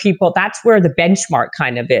where people, that's where the benchmark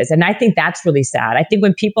kind of is. And I think that's really sad. I think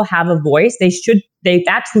when people have a voice,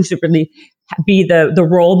 that's who should really be the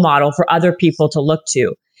role model for other people to look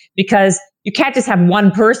to, because you can't just have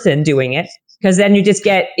one person doing it, because then you just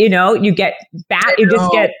get, they all come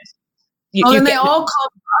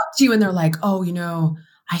up to you and they're like, oh,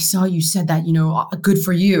 I saw you said that, good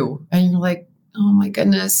for you. And you're like, oh my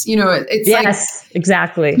goodness, it's yes,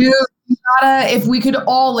 exactly. If we could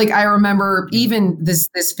all, I remember even this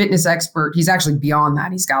fitness expert, he's actually beyond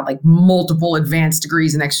that. He's got multiple advanced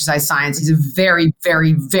degrees in exercise science. He's a very,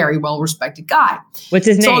 very, very well-respected guy. What's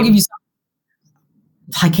his name? I'll give you some.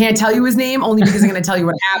 I can't tell you his name only because I'm going to tell you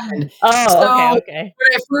what happened. Okay.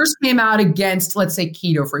 When I first came out against, let's say,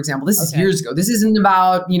 keto, for example, this is years ago. This isn't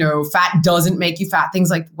about, fat doesn't make you fat, things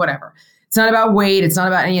like whatever. It's not about weight. It's not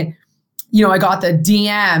about any, I got the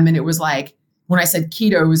DM and it was like, when I said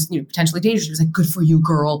keto was potentially dangerous, it was like, good for you,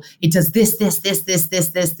 girl. It does this.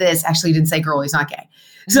 Actually, he didn't say girl. He's not gay.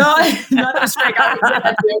 So not that straight guy said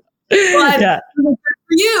that too. But good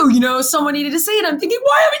for you, someone needed to say it. I'm thinking,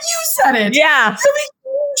 why haven't you said it? Yeah. You have a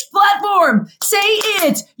huge platform. Say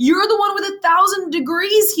it. You're the one with 1,000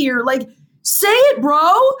 degrees here. Say it,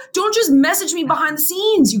 bro. Don't just message me behind the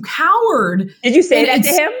scenes, you coward. Did you say that to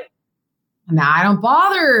him? Nah, I don't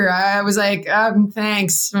bother. I was like,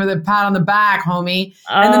 thanks for the pat on the back, homie.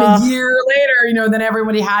 And then a year later, then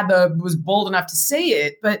everybody was bold enough to say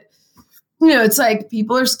it. But, it's like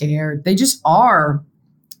people are scared. They just are.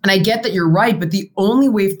 And I get that you're right. But the only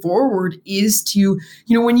way forward is to,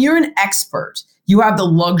 when you're an expert, you have the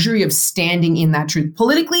luxury of standing in that truth.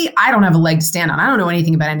 Politically, I don't have a leg to stand on. I don't know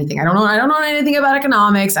anything about anything. I don't know anything about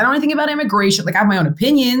economics. I don't know anything about immigration. I have my own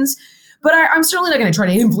opinions. But I'm certainly not going to try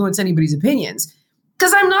to influence anybody's opinions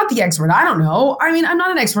because I'm not the expert. I don't know. I mean, I'm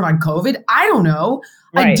not an expert on COVID. I don't know.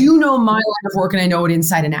 Right. I do know my line of work and I know it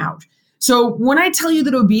inside and out. So when I tell you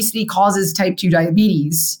that obesity causes type 2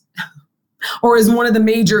 diabetes or is one of the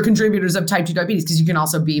major contributors of type 2 diabetes, because you can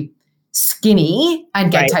also be skinny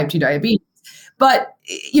and get type 2 diabetes. But,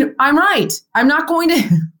 I'm right. I'm not going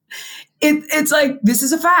to. It's like, this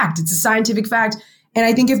is a fact. It's a scientific fact. And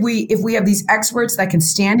I think if we have these experts that can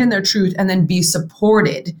stand in their truth and then be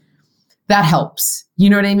supported, that helps. You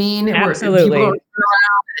know what I mean? Absolutely. People don't turn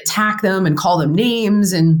around and attack them and call them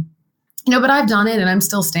names and, but I've done it and I'm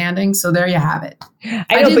still standing. So there you have it.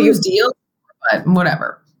 I did lose deals, but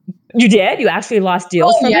whatever. You did? You actually lost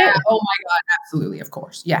deals from it? Oh my God. Absolutely. Of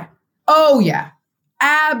course. Yeah. Oh yeah.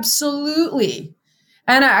 Absolutely.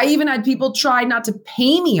 And I even had people try not to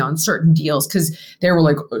pay me on certain deals because they were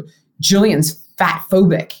like, Jillian's fat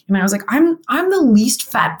phobic. And I was like, I'm the least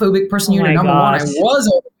fat phobic person you know. Number one, I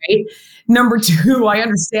was overweight. Number two, I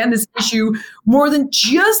understand this issue more than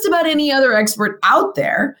just about any other expert out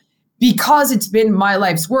there because it's been my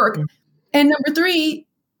life's work. And number three,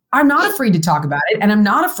 I'm not afraid to talk about it and I'm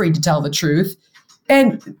not afraid to tell the truth.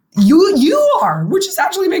 And you are, which is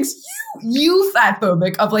actually makes you fat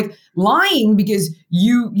phobic of lying because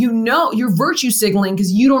you're virtue signaling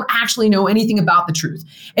because you don't actually know anything about the truth.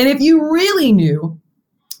 And if you really knew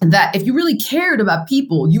that, if you really cared about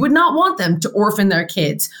people, you would not want them to orphan their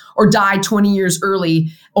kids or die 20 years early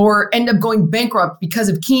or end up going bankrupt because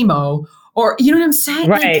of chemo or, you know what I'm saying?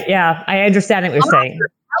 Right. Yeah. I understand what you're saying.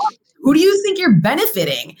 Who do you think you're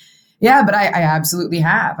benefiting? Yeah, but I absolutely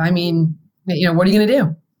have. I mean, what are you going to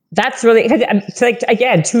do? That's really,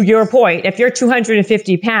 again, to your point, if you're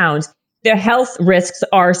 250 pounds, the health risks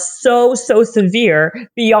are so severe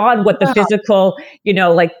beyond what the physical,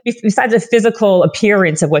 besides the physical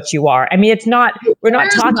appearance of what you are. I mean, we're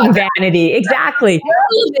not talking vanity. Exactly.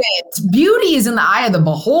 Beauty is in the eye of the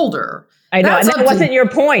beholder. I know. And that wasn't your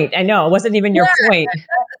point. I know. It wasn't even your point.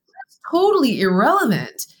 That's totally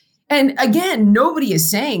irrelevant. And again, nobody is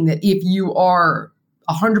saying that if you are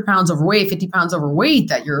 100 pounds overweight, 50 pounds overweight,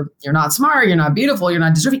 that you're not smart, you're not beautiful, you're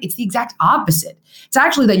not deserving. It's the exact opposite. It's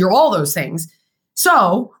actually that you're all those things.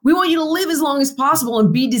 So we want you to live as long as possible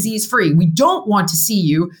and be disease free. We don't want to see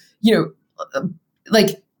you,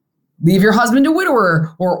 leave your husband a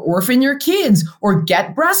widower or orphan your kids or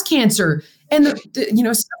get breast cancer. And a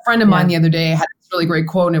friend of mine the other day had this really great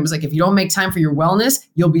quote, and it was like, if you don't make time for your wellness,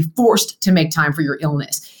 you'll be forced to make time for your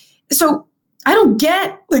illness. So I don't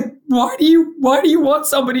get why do you want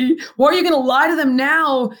somebody? Why are you going to lie to them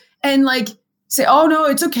now and say, oh no,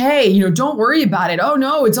 it's okay. Don't worry about it. Oh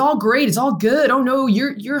no, it's all great. It's all good. Oh no,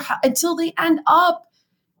 you're until they end up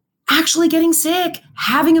actually getting sick,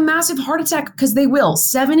 having a massive heart attack, because they will.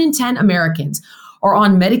 7 in 10 Americans are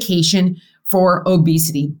on medication for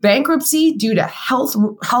obesity. Bankruptcy due to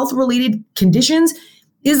health-related conditions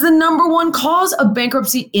is the number one cause of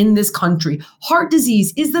bankruptcy in this country. Heart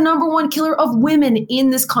disease is the number one killer of women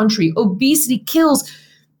in this country. Obesity kills,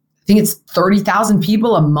 I think it's 30,000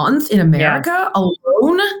 people a month in America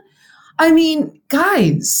alone. I mean,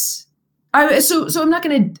 guys, so I'm not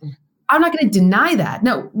going to deny that.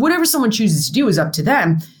 Now, whatever someone chooses to do is up to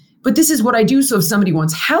them, but this is what I do. So if somebody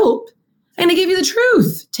wants help, I'm going to give you the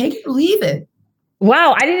truth. Take it or leave it.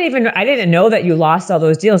 Wow, I didn't know that you lost all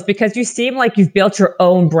those deals, because you seem like you've built your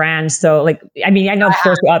own brand. So like, I mean, I know of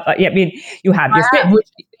course, you have your fit, which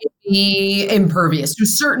be impervious to a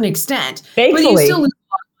certain extent, thankfully. But you still lose a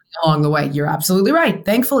lot of money along the way. You're absolutely right.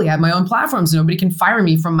 Thankfully, I have my own platforms. Nobody can fire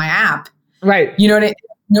me from my app. Right. You know what I mean?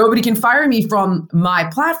 Nobody can fire me from my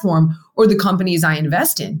platform or the companies I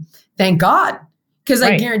invest in. Thank God. Because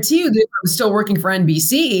I guarantee you that if I was still working for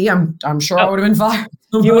NBC, I'm sure I would have been fired.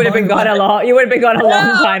 You would have been gone a long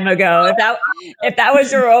time ago. If that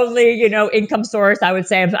was your only, income source, I would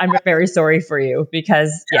say I'm very sorry for you,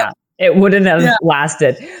 because it wouldn't have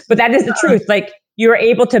lasted. But that is the truth. Like, you were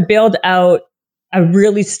able to build out a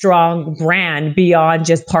really strong brand beyond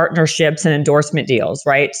just partnerships and endorsement deals,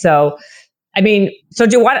 right? So, I mean, so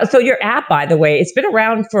your app, by the way, it's been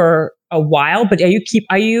around for a while, but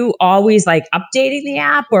are you always like updating the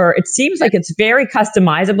app? Or it seems like it's very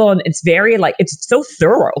customizable and it's very it's so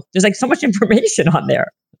thorough. There's like so much information on there.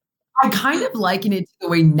 I kind of liken it to the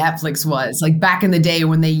way Netflix was, like back in the day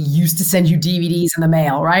when they used to send you DVDs in the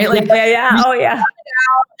mail, right? Like, Oh yeah.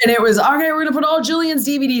 And it was, okay, we're going to put all Jillian's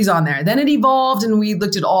DVDs on there. Then it evolved and we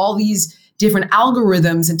looked at all these different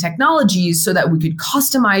algorithms and technologies so that we could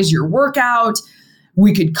customize your workout.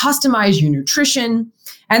 We could customize your nutrition.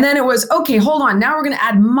 And then it was, okay, hold on. Now we're going to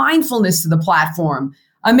add mindfulness to the platform.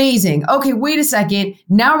 Amazing. Okay, wait a second.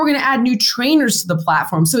 Now we're going to add new trainers to the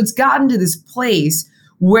platform. So it's gotten to this place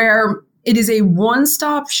where it is a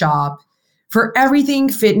one-stop shop for everything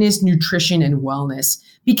fitness, nutrition, and wellness,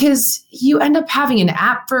 because you end up having an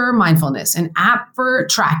app for mindfulness, an app for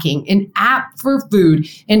tracking, an app for food,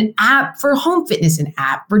 an app for home fitness, an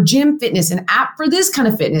app for gym fitness, an app for this kind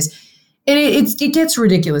of fitness. And it gets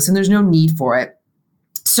ridiculous and there's no need for it.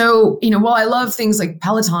 So, while I love things like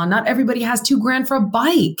Peloton, not everybody has $2,000 for a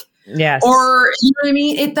bike. Yes. Or, you know what I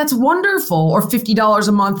mean? That's wonderful. Or $50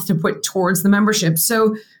 a month to put towards the membership.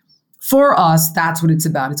 So for us, that's what it's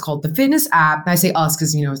about. It's called the Fitness App. And I say us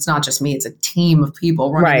because, it's not just me. It's a team of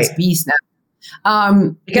people running this beast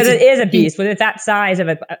now. Because it is a beast. When it's that size of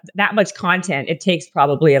that much content, it takes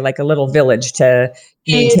probably a little village to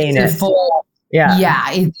maintain it.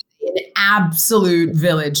 It's an absolute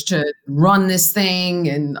village to run this thing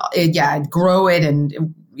and grow it.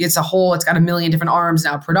 And it's got 1 million different arms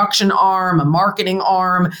now, a production arm, a marketing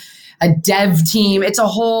arm, a dev team. It's a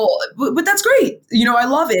whole, but that's great. I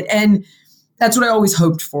love it. And that's what I always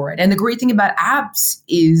hoped for it. And the great thing about apps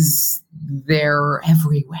is they're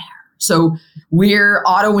everywhere. So we're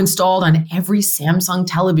auto installed on every Samsung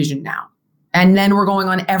television now. And then we're going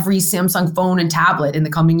on every Samsung phone and tablet in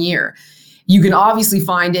the coming year. You can obviously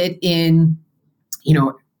find it in,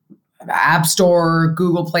 App Store,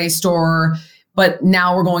 Google Play Store, but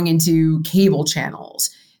now we're going into cable channels.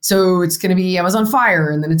 So it's going to be Amazon Fire,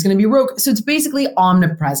 and then it's going to be Roku. So it's basically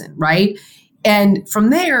omnipresent, right? And from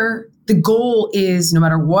there, the goal is, no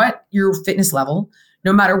matter what your fitness level,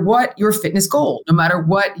 no matter what your fitness goal, no matter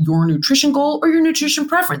what your nutrition goal or your nutrition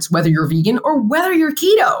preference, whether you're vegan or whether you're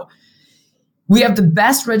keto, we have the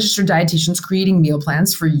best registered dietitians creating meal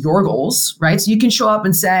plans for your goals, right? So you can show up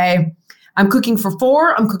and say, I'm cooking for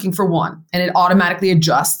 4, I'm cooking for 1, and it automatically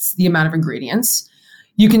adjusts the amount of ingredients.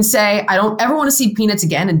 You can say, I don't ever want to see peanuts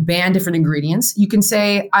again, and ban different ingredients. You can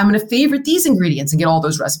say, I'm going to favorite these ingredients and get all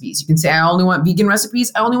those recipes. You can say, I only want vegan recipes.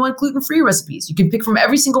 I only want gluten-free recipes. You can pick from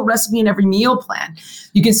every single recipe in every meal plan.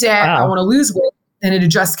 You can say, I want to lose weight, and it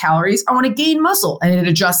adjusts calories. I want to gain muscle, and it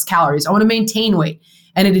adjusts calories. I want to maintain weight,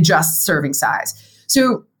 and it adjusts serving size.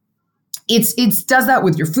 So it does that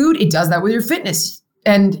with your food. It does that with your fitness.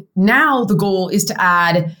 And now the goal is to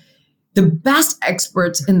add the best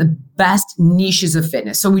experts in the best niches of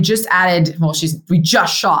fitness. So we just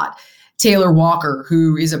shot Taylor Walker,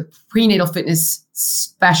 who is a prenatal fitness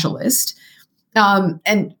specialist. And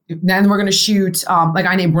then we're going to shoot a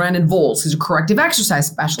guy named Brandon Voles, who's a corrective exercise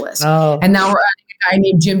specialist. Oh. And now we're adding a guy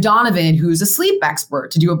named Jim Donovan, who's a sleep expert,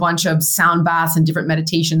 to do a bunch of sound baths and different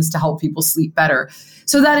meditations to help people sleep better.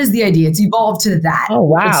 So that is the idea. It's evolved to that. Oh,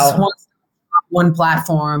 wow. It's one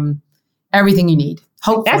platform, everything you need.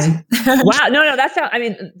 Hopefully. Wow. No,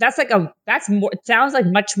 that's more, it sounds like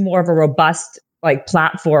much more of a robust like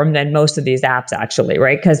platform than most of these apps actually,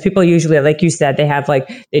 right? Because people usually, like you said, they have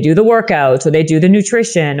like, they do the workouts or they do the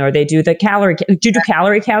nutrition or they do the calorie. Do you do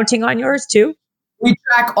calorie counting on yours too? We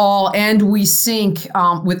track all, and we sync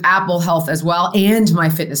with Apple Health as well, and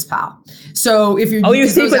MyFitnessPal. So if you're you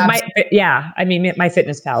sync with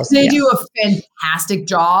MyFitnessPal. They do a fantastic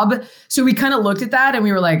job. So we kind of looked at that and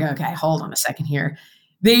we were like, okay, hold on a second here.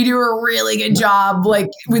 They do a really good job,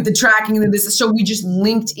 like with the tracking and this. So we just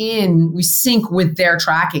linked in, we sync with their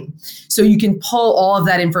tracking. So you can pull all of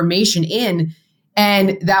that information in,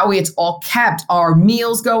 and that way it's all kept. Our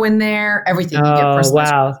meals go in there, everything. You get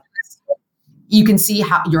personalized. Wow. You can see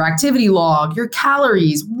how your activity log, your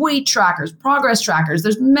calories, weight trackers, progress trackers.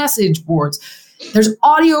 There's message boards. There's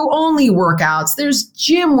audio only workouts. There's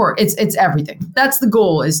gym work. It's everything. That's the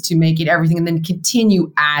goal, is to make it everything and then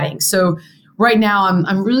continue adding. So right now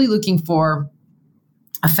I'm really looking for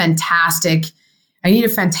I need a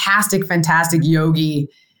fantastic yogi.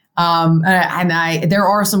 There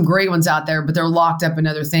are some great ones out there, but they're locked up in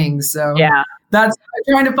other things. So that's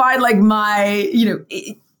I'm trying to find like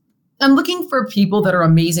I'm looking for people that are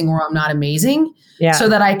amazing or I'm not amazing, so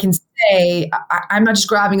that I can say, I'm not just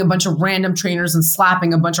grabbing a bunch of random trainers and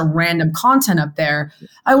slapping a bunch of random content up there.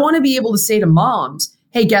 I want to be able to say to moms,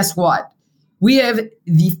 hey, guess what? We have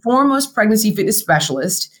the foremost pregnancy fitness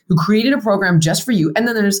specialist who created a program just for you. And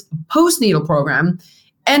then there's a postnatal program.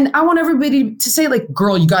 And I want everybody to say, like,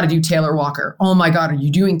 girl, you got to do Taylor Walker. Oh my God, are you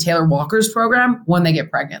doing Taylor Walker's program when they get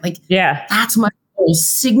pregnant? Like, that's my whole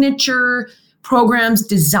signature programs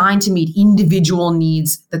designed to meet individual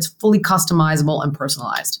needs, that's fully customizable and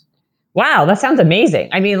personalized. Wow, that sounds amazing.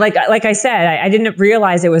 I mean, like I said, I didn't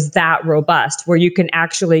realize it was that robust where you can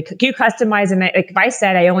actually, you customize it. Like if I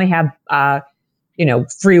said I only have,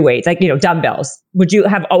 free weights, like, dumbbells, would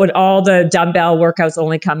all the dumbbell workouts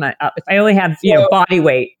only come up? If I only have, body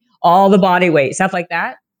weight, all the body weight, stuff like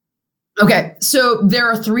that? Okay, so there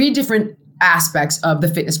are 3 different aspects of the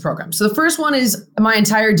fitness program. So the first one is my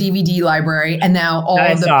entire DVD library, and now all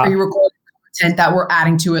of the pre-recorded content that we're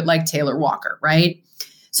adding to it, like Taylor Walker, right?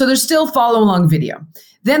 So there's still follow along video.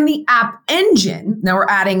 Then the app engine, now we're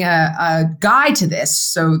adding a guide to this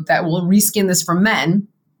so that will reskin this for men.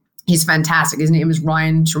 He's fantastic. His name is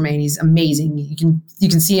Ryan Tremaine. He's amazing. You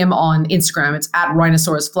can see him on Instagram. It's at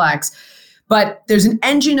Rhinoceros Flex. But there's an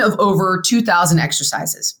engine of over 2,000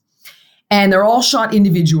 exercises, and they're all shot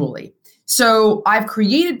individually. So I've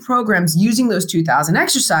created programs using those 2,000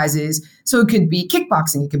 exercises. So it could be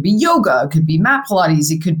kickboxing, it could be yoga, it could be mat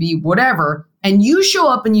Pilates, it could be whatever. And you show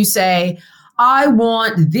up and you say, I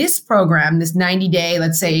want this program, this 90-day,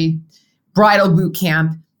 let's say, bridal boot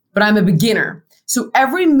camp, but I'm a beginner. So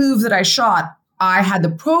every move that I shot, I had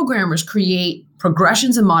the programmers create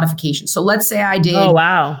progressions and modifications. So let's say I did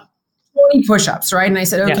 20 push-ups, right? And I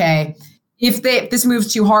said, okay, if this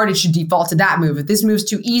move's too hard, it should default to that move. If this move's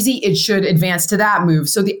too easy, it should advance to that move.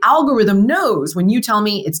 So the algorithm knows when you tell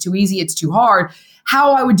me it's too easy, it's too hard,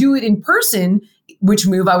 how I would do it in person, which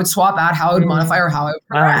move I would swap out, how I would modify, or how I would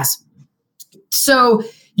progress. So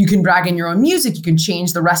you can drag in your own music. You can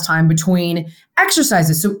change the rest time between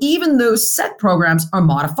exercises. So even those set programs are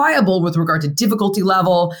modifiable with regard to difficulty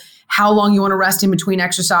level, how long you want to rest in between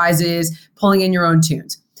exercises, pulling in your own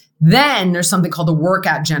tunes. Then there's something called the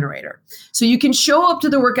workout generator. So you can show up to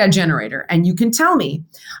the workout generator and you can tell me,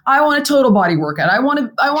 I want a total body workout. I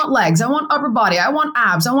want legs. I want upper body. I want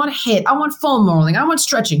abs. I want HIIT. I want foam rolling. I want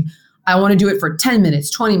stretching. I want to do it for 10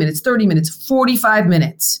 minutes, 20 minutes, 30 minutes, 45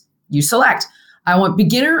 minutes. You select. I want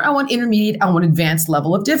beginner. I want intermediate. I want advanced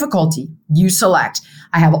level of difficulty. You select.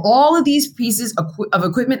 I have all of these pieces of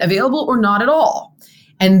equipment available or not at all.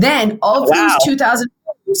 And then of those 2,000,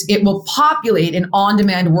 it will populate an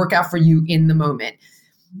on-demand workout for you in the moment.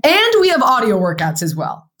 And we have audio workouts as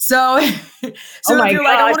well. So if you're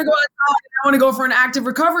like, I want to go outside, I want to go for an active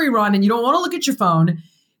recovery run, and you don't want to look at your phone,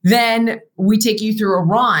 then we take you through a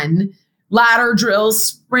run, ladder drills,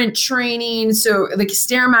 sprint training. So like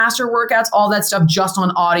Stairmaster workouts, all that stuff just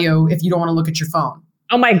on audio if you don't want to look at your phone.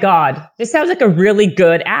 Oh my God. This sounds like a really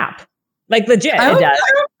good app. Like legit, it does.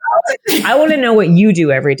 I want to know what you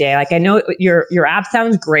do every day. Like I know your app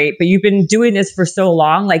sounds great, but you've been doing this for so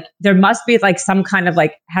long. Like there must be like some kind of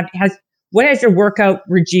like, what has your workout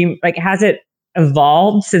regime, like has it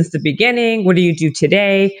evolved since the beginning? What do you do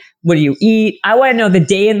today? What do you eat? I want to know the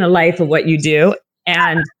day in the life of what you do.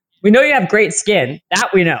 And we know you have great skin. That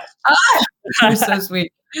we know. You're so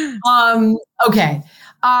sweet. Okay.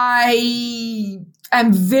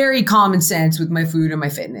 I'm very common sense with my food and my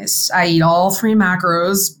fitness. I eat all 3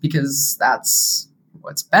 macros because that's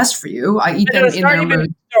what's best for you. I eat them in their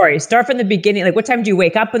mode. Story. Start from the beginning. Like, what time do you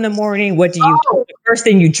wake up in the morning? What do you? The first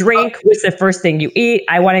thing you drink? What's the first thing you eat?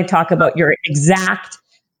 I want to talk about your exact,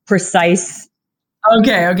 precise.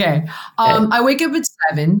 Okay. I wake up at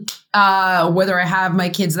 7, whether I have my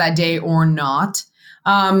kids that day or not.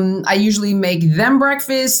 I usually make them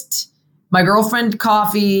breakfast, my girlfriend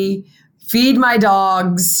coffee, feed my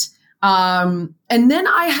dogs. And then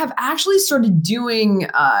I have actually started doing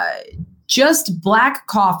just black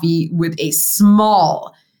coffee with a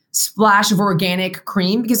small splash of organic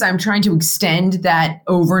cream because I'm trying to extend that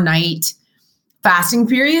overnight fasting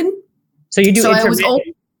period. So you do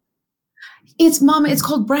intermittent? It's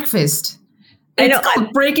called breakfast. It's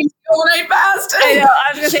called breaking the overnight fast. I know.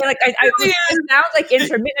 I was going to say, like, it sounds like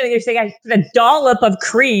intermittent. You're saying I put a dollop of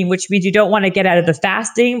cream, which means you don't want to get out of the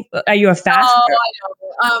fasting. Are you a faster? Oh, I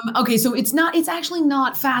know. Okay, so it's actually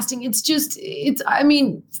not fasting. We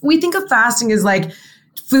think of fasting as like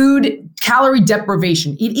food calorie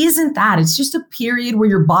deprivation. It isn't that. It's just a period where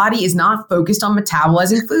your body is not focused on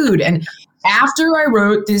metabolizing food. And after I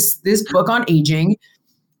wrote this book on aging,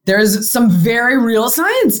 there's some very real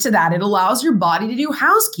science to that. It allows your body to do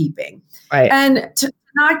housekeeping. Right. And to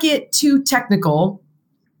not get too technical,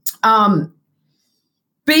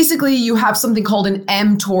 basically you have something called an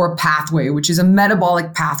mTOR pathway, which is a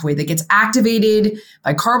metabolic pathway that gets activated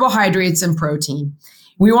by carbohydrates and protein.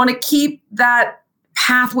 We want to keep that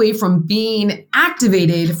pathway from being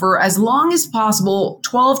activated for as long as possible,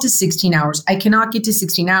 12 to 16 hours. I cannot get to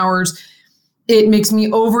 16 hours. It makes me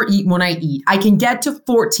overeat when I eat. I can get to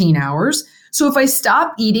 14 hours. So if I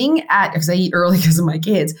stop eating because I eat early because of my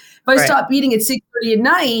kids, if I stop eating at 6:30 at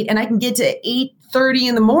night and I can get to 8:30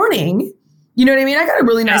 in the morning, you know what I mean? I got a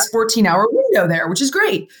really nice 14-hour window there, which is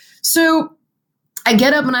great. So I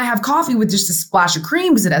get up and I have coffee with just a splash of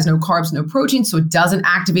cream because it has no carbs, no protein. So it doesn't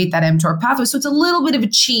activate that mTOR pathway. So it's a little bit of a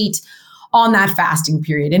cheat on that fasting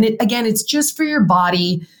period. And it's just for your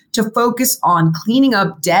body to focus on cleaning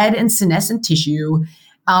up dead and senescent tissue.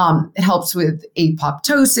 It helps with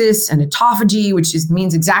apoptosis and autophagy, which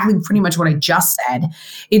means exactly pretty much what I just said.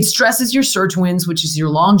 It stresses your sirtuins, which is your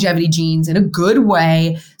longevity genes, in a good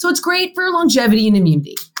way. So it's great for longevity and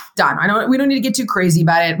immunity. Done. We don't need to get too crazy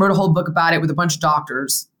about it. Wrote a whole book about it with a bunch of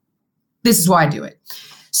doctors. This is why I do it.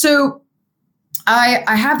 So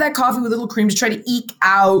I have that coffee with a little cream to try to eke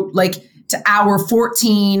out like to hour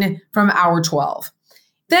 14 from hour 12.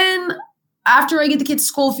 Then after I get the kids to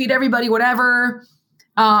school, feed everybody, whatever,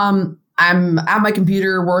 I'm at my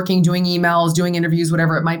computer working, doing emails, doing interviews,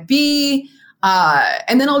 whatever it might be.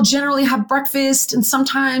 And then I'll generally have breakfast. And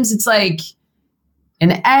sometimes it's like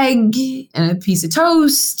an egg and a piece of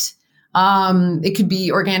toast. It could be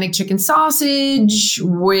organic chicken sausage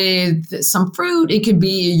with some fruit. It could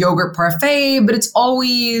be a yogurt parfait, but it's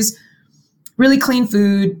always really clean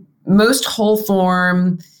food, most whole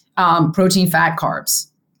form, protein, fat, carbs.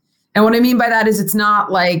 And what I mean by that is it's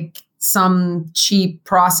not like some cheap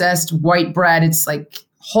processed white bread. It's like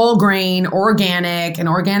whole grain, organic, an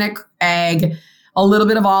organic egg, a little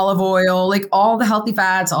bit of olive oil, like all the healthy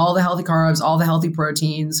fats, all the healthy carbs, all the healthy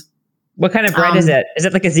proteins. What kind of bread is it? Is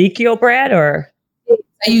it like Ezekiel bread or?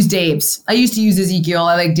 I use Dave's. I used to use Ezekiel.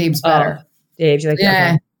 I like Dave's better. Oh, Dave's, you like that?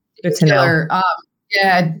 Yeah. Good to know.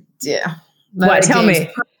 Yeah. What? Tell me.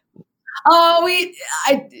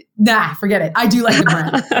 Forget it. I do like the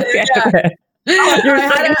brand. Okay. You're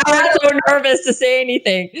so nervous to say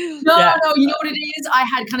anything. No. You know what it is? I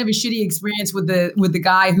had kind of a shitty experience with the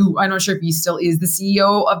guy who, I'm not sure if he still is the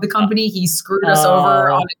CEO of the company. He screwed us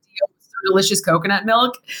over on a deal with so delicious coconut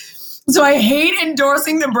milk. So I hate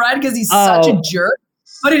endorsing the bread because he's such a jerk.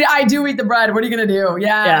 But I do eat the bread. What are you going to do?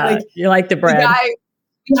 Yeah. You like the bread. The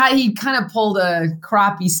guy, he kind of pulled a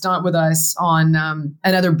crappy stunt with us on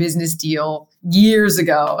another business deal years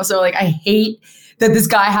ago. So like, I hate that this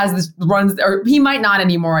guy has this runs, or he might not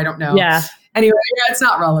anymore. I don't know. Yeah. Anyway, it's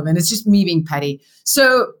not relevant. It's just me being petty.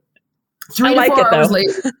 So 3 to 4 hours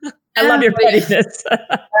later. I love your pettiness.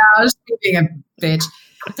 I was just being a bitch.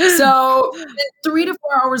 So 3 to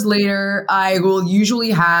 4 hours later, I will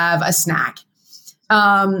usually have a snack.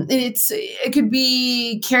 It could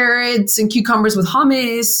be carrots and cucumbers with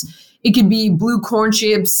hummus. It could be blue corn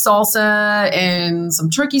chips, salsa, and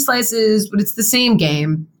some turkey slices, but it's the same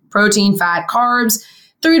game. Protein, fat, carbs.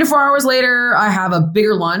 3 to 4 hours later, I have a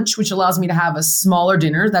bigger lunch, which allows me to have a smaller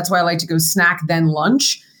dinner. That's why I like to go snack then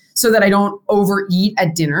lunch so that I don't overeat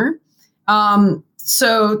at dinner.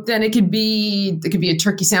 So then it could be a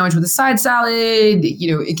turkey sandwich with a side salad.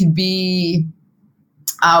 You know, it could be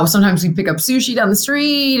Sometimes we pick up sushi down the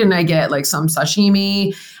street and I get like some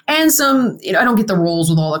sashimi and some, I don't get the rolls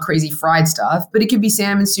with all the crazy fried stuff, but it could be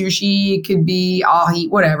salmon sushi. It could be ahi,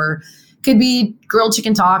 whatever. It could be grilled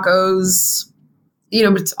chicken tacos,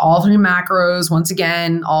 but it's all 3 macros. Once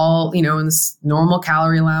again, all, in this normal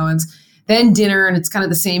calorie allowance. Then dinner, and it's kind of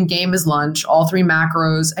the same game as lunch, all 3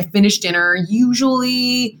 macros. I finish dinner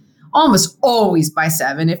usually almost always by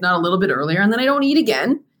 7, if not a little bit earlier. And then I don't eat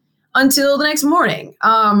again until the next morning.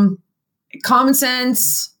 Common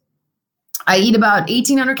sense. I eat about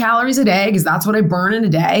 1,800 calories a day because that's what I burn in a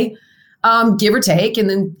day, give or take, and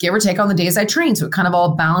then give or take on the days I train. So it kind of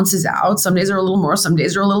all balances out. Some days are a little more, some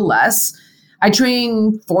days are a little less. I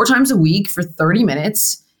train 4 times a week for 30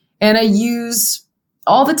 minutes, and I use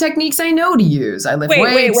all the techniques I know to use. I lift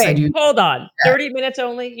weights. Wait. Hold on. 30 minutes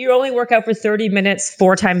only? You only work out for 30 minutes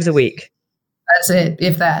 4 times a week? That's it,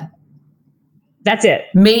 if that. That's it?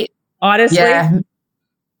 Honestly? Yeah.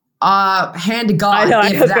 Hand to God.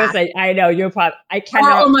 I was going to say, I know, I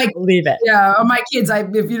cannot believe it. Yeah, my kids,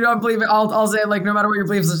 if you don't believe it, I'll say, like, no matter what your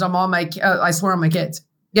belief system, I swear on my kids.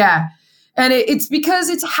 Yeah. And it's because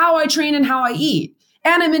it's how I train and how I eat.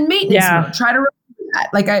 And I'm in maintenance mode. Try to remember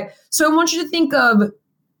that. So I want you to think of,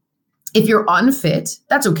 if you're unfit,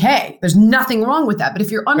 that's okay. There's nothing wrong with that. But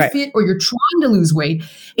if you're unfit or you're trying to lose weight,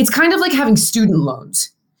 it's kind of like having student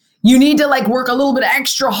loans. You need to work a little bit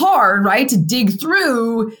extra hard, right, to dig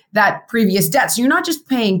through that previous debt. So you're not just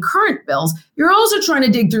paying current bills, you're also trying to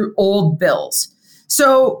dig through old bills.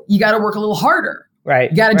 So you got to work a little harder.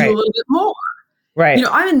 Right. You got to do a little bit more. Right.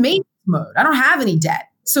 I'm in maintenance mode. I don't have any debt.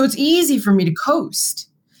 So it's easy for me to coast.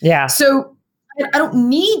 Yeah. So I don't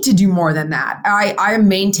need to do more than that. I am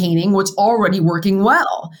maintaining what's already working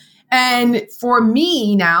well. And for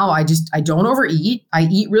me now, I don't overeat. I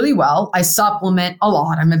eat really well. I supplement a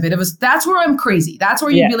lot. I'm a bit of that's where I'm crazy. That's where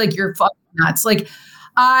you'd be like, you're fucking nuts.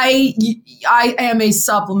 I am a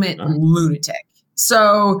supplement lunatic.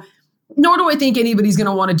 So nor do I think anybody's going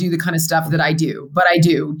to want to do the kind of stuff that I do, but I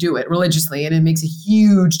do it religiously. And it makes a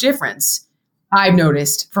huge difference. I've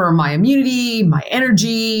noticed for my immunity, my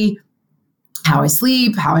energy, how I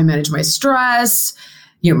sleep, how I manage my stress,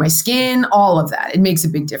 my skin, all of that. It makes a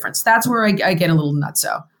big difference. That's where I get a little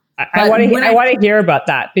nutso. I want to hear about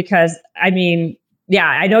that because I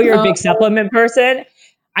know you're a big supplement person.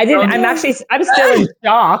 I'm still in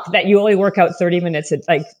shock that you only work out 30 minutes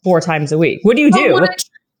 4 times a week. What do you do?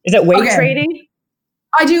 Is it weight training?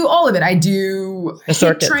 I do all of it. I do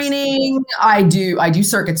HIIT training. I do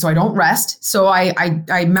circuits, so I don't rest. So I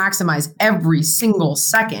maximize every single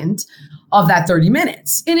second of that 30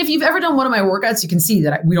 minutes. And if you've ever done one of my workouts, you can see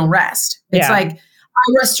that we don't rest. It's I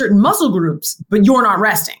rest certain muscle groups, but you're not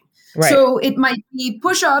resting. Right. So it might be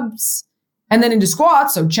push-ups and then into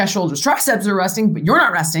squats. So chest, shoulders, triceps are resting, but you're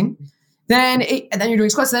not resting. Then you're doing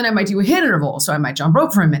squats. Then I might do a HIIT interval. So I might jump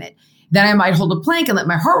rope for a minute. Then I might hold a plank and let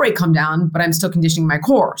my heart rate come down, but I'm still conditioning my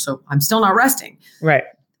core. So I'm still not resting. Right.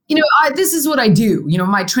 This is what I do.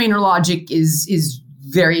 My trainer logic is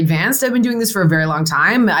very advanced. I've been doing this for a very long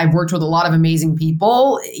time. I've worked with a lot of amazing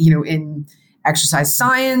people, in exercise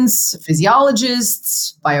science,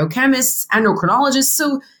 physiologists, biochemists, endocrinologists.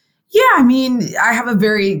 So I have a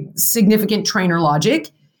very significant trainer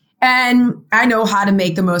logic and I know how to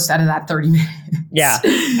make the most out of that 30 minutes. Yeah,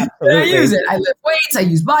 absolutely. I use it. I lift weights. I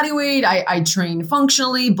use body weight. I train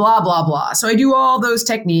functionally, blah, blah, blah. So I do all those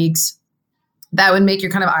techniques that would make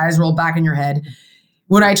your kind of eyes roll back in your head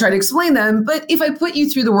when I try to explain them. But if I put you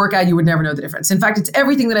through the workout, you would never know the difference. In fact, it's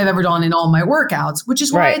everything that I've ever done in all my workouts, which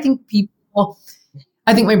is why I think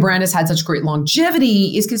my brand has had such great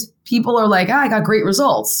longevity is because people are like, I got great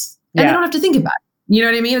results. And they don't have to think about it. You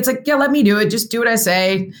know what I mean? It's like, let me do it. Just do what I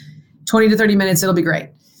say. 20 to 30 minutes, it'll be great.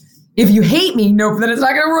 If you hate me, then it's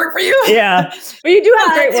not going to work for you. Yeah. But you do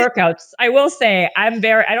have great workouts. I will say I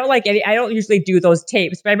don't usually do those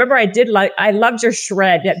tapes, but I remember I loved your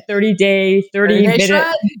shred at 30 minutes.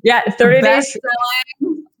 Shred? Yeah. 30 days.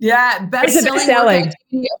 Yeah. Best-selling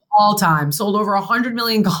of all time. Sold over 100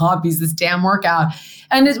 million copies, this damn workout.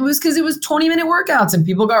 And it was because it was 20-minute workouts and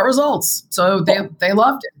people got results. So they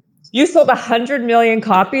loved it. You sold 100 million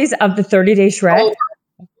copies of the 30-day shred?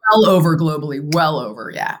 Well over globally. Well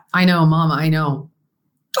over. Yeah. I know, Mama. I know.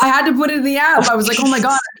 I had to put it in the app. I was like, oh my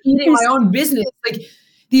God, I'm eating my own business.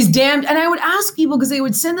 These damned, and I would ask people because they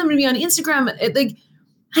would send them to me on Instagram. And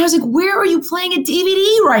I was like, where are you playing a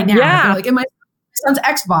DVD right now? Yeah. In my son's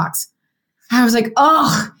Xbox. I was like,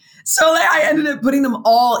 oh. So I ended up putting them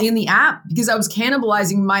all in the app because I was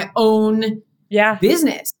cannibalizing my own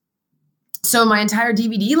business. So my entire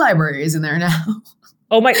DVD library is in there now.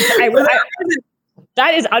 Oh my!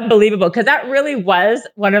 That is unbelievable, because that really was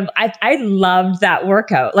one of, I loved that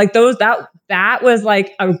workout. Like that was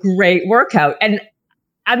like a great workout. And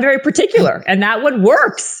I'm very particular, and that one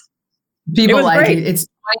works. People like it. It's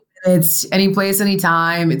 20 minutes, any place,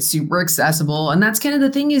 anytime. It's super accessible. And that's kind of the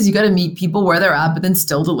thing, is you got to meet people where they're at, but then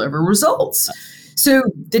still deliver results. So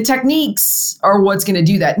the techniques are what's going to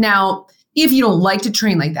do that. Now, if you don't like to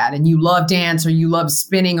train like that and you love dance or you love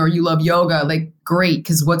spinning or you love yoga, like great,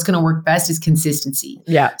 because what's going to work best is consistency.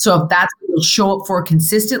 Yeah. So if that's what you'll show up for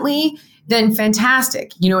consistently, then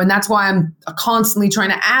fantastic. And that's why I'm constantly trying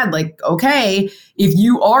to add, like, okay, if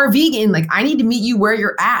you are vegan, like I need to meet you where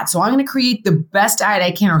you're at. So I'm going to create the best diet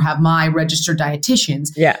I can, or have my registered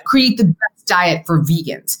dietitians create the best diet for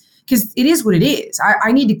vegans, because it is what it is.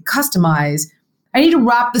 I need to customize. I need to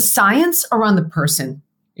wrap the science around the person.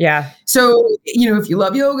 Yeah. So, if you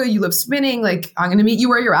love yoga, you love spinning, like I'm going to meet you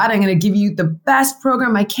where you're at. I'm going to give you the best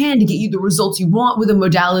program I can to get you the results you want with a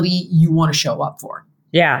modality you want to show up for.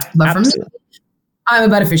 Yeah. But absolutely. For me, I'm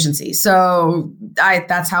about efficiency. So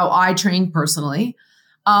that's how I train personally.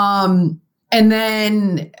 And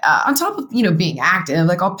then on top of, being active,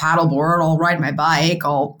 like I'll paddleboard, I'll ride my bike,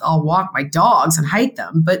 I'll walk my dogs and hike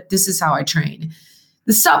them. But this is how I train.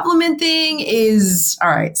 The supplement thing is, all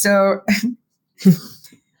right. So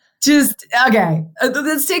okay,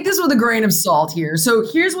 let's take this with a grain of salt here. So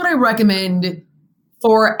here's what I recommend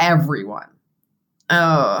for everyone.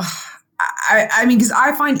 I mean, because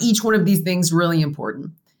I find each one of these things really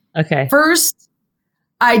important. Okay. First,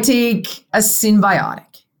 I take a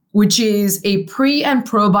Synbiotic, which is a pre and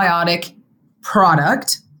probiotic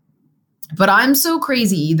product. But I'm so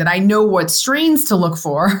crazy that I know what strains to look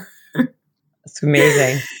for. That's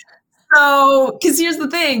amazing. So, because here's the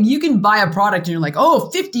thing, you can buy a product and you're like,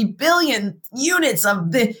 50 billion units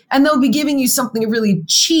of this, and they'll be giving you something really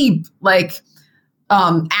cheap, like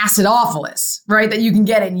acidophilus, right? That you can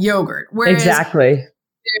get in yogurt. Whereas, exactly.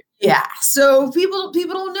 Yeah. So people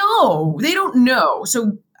don't know. They don't know.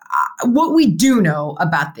 So what we do know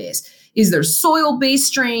about this is there's soil-based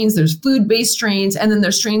strains, there's food-based strains, and then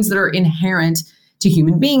there's strains that are inherent to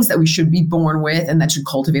human beings that we should be born with and that should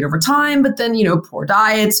cultivate over time. But then, poor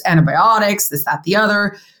diets, antibiotics, this, that, the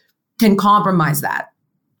other can compromise that.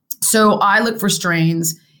 So I look for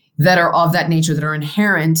strains that are of that nature, that are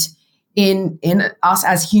inherent in us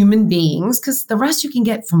as human beings, because the rest you can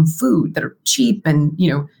get from food that are cheap and,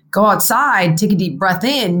 go outside, take a deep breath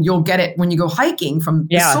in, you'll get it when you go hiking from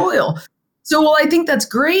the soil. So, while I think that's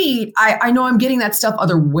great, I know I'm getting that stuff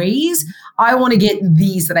other ways. I want to get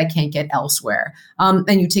these that I can't get elsewhere.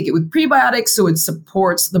 And you take it with prebiotics, so it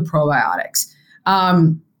supports the probiotics.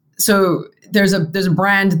 So there's a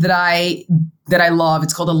brand that I love.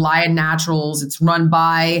 It's called Alaya Naturals. It's run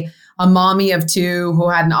by a mommy of two who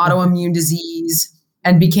had an autoimmune disease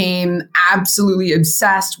and became absolutely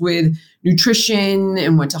obsessed with nutrition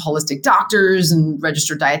and went to holistic doctors and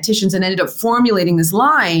registered dietitians and ended up formulating this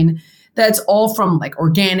line that's all from like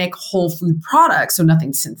organic whole food products. So nothing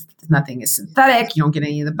is synthetic. You don't get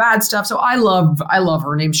any of the bad stuff. So I love her.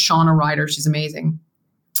 Her name's Shauna Ryder. She's amazing.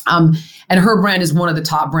 And her brand is one of the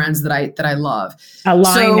top brands that I love.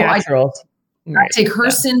 Alaya Naturals. I take her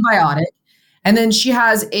Synbiotic. And then she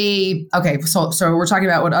has so we're talking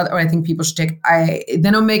about what I think people should take.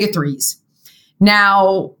 Then omega-3s.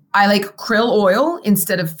 Now, I like krill oil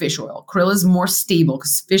instead of fish oil. Krill is more stable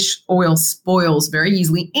because fish oil spoils very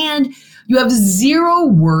easily. And you have zero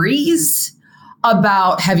worries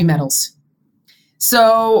about heavy metals.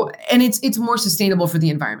 So, and it's more sustainable for the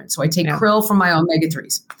environment. So I take krill from my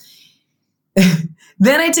omega-3s.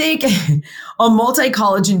 Then I take a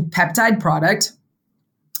multi-collagen peptide product.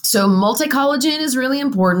 So multi-collagen is really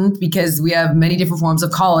important because we have many different forms of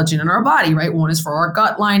collagen in our body, right? One is for our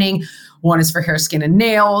gut lining. One is for hair, skin, and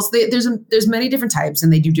nails. There's many different types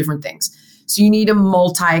and they do different things. So you need a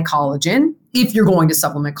multi-collagen if you're going to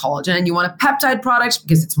supplement collagen, and you want a peptide product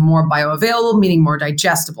because it's more bioavailable, meaning more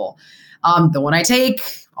digestible. The one I take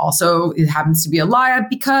also, it happens to be Alaya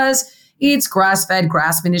because it's grass-fed,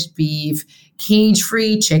 grass-finished beef,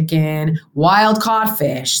 cage-free chicken, wild-caught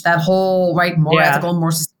fish, that whole, right, more ethical,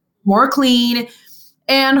 more clean.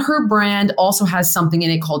 And her brand also has something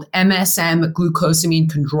in it called MSM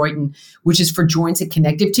glucosamine chondroitin, which is for joints and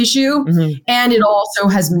connective tissue. Mm-hmm. And it also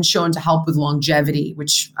has been shown to help with longevity,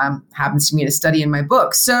 which happens to be in a study in my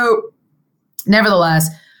book. So nevertheless,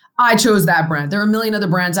 I chose that brand. There are a million other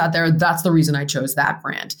brands out there. That's the reason I chose that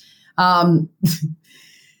brand.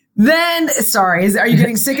 Then, sorry, are you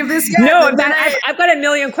getting sick of this yet? No, I've got a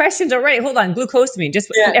million questions already. Hold on, glucosamine.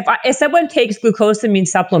 If someone takes glucosamine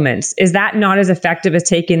supplements, is that not as effective as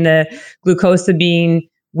taking the glucosamine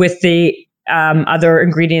with the other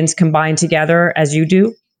ingredients combined together as you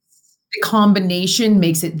do? The combination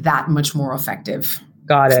makes it that much more effective.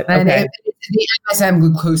 Got it. And okay. The MSM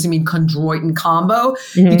glucosamine chondroitin combo,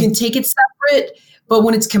 you can take it separate, but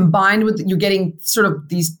when it's combined with, you're getting sort of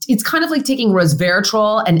these, it's kind of like taking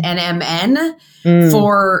resveratrol and NMN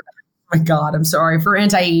for, oh my God, I'm sorry, for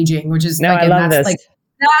anti-aging, which is, no, again, I love that's this. like,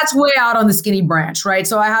 that's way out on the skinny branch, right?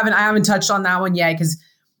 So I haven't touched on that one yet because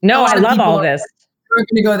no, I love all this. We're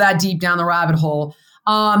going to go that deep down the rabbit hole.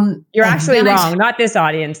 You're actually wrong. Not this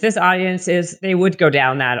audience. This audience they would go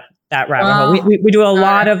down that rabbit hole. We do a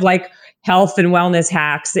lot of like health and wellness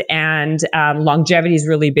hacks, and longevity is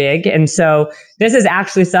really big. And so this is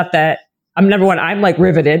actually stuff that I'm like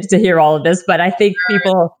riveted to hear all of this, but I think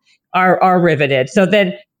people are riveted. So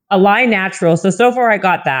then Align Natural. So far I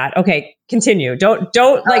got that. Okay, continue. Don't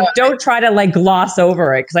try to like gloss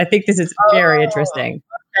over it, because I think this is very interesting.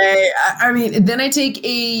 Okay. I mean, then I take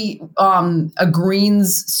a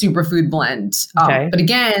greens superfood blend. But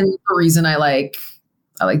again, the reason I like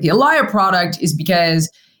the Alaya product is because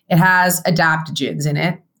it has adaptogens in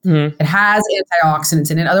it. It has antioxidants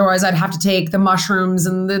in it. Otherwise, I'd have to take the mushrooms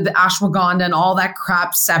and the ashwagandha and all that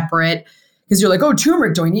crap separate. Because you're like, oh,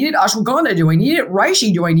 turmeric, do I need it? Ashwagandha, do I need it?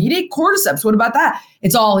 Reishi, do I need it? Cordyceps, what about that?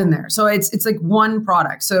 It's all in there. So it's like one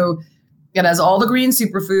product. So it has all the green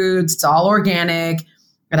superfoods. It's all organic.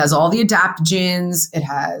 It has all the adaptogens. It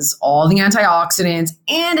has all the antioxidants.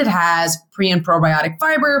 And it has pre and probiotic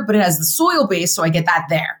fiber, but it has the soil base. So I get that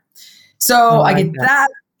there. So I get that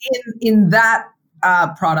in that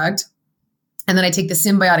product. And then I take the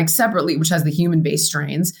Symbiotic separately, which has the human-based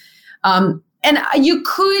strains. And you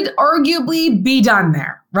could arguably be done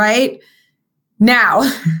there, right? Now,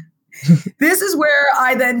 this is where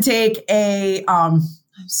I then take I'm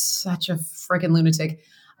such a freaking lunatic.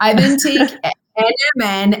 I then take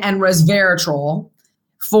NMN and resveratrol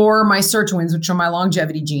for my sirtuins, which are my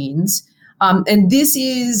longevity genes. And this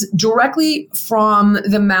is directly from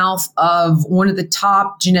the mouth of one of the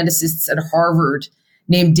top geneticists at Harvard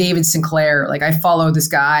named David Sinclair. Like, I follow this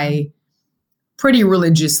guy pretty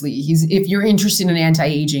religiously. If you're interested in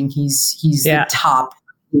anti-aging, he's the top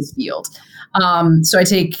in his field. So I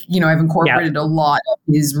take, I've incorporated a lot of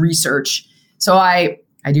his research. So I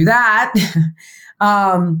do that.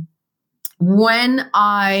 When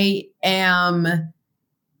I am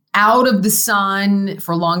out of the sun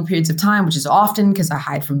for long periods of time, which is often because I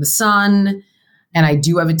hide from the sun, and I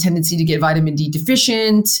do have a tendency to get vitamin D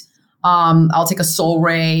deficient, I'll take a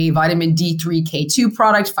Solray vitamin D3 K2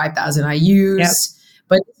 product, 5,000 IUs. Yep.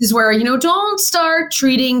 But this is where, don't start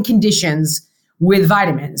treating conditions with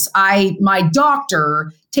vitamins. My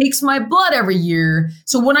doctor takes my blood every year.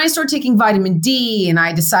 So when I start taking vitamin D and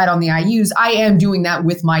I decide on the IUs, I am doing that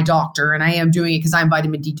with my doctor, and I am doing it because I'm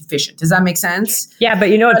vitamin D deficient. Does that make sense? Yeah, but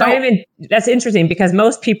that's interesting, because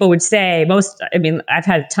most people would say, I've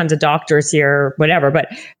had tons of doctors here, whatever, but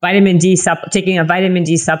taking a vitamin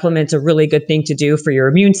D supplement is a really good thing to do for your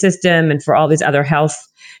immune system and for all these other health,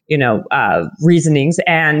 reasonings.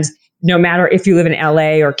 And no matter if you live in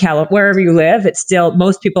LA or California, wherever you live, it's still,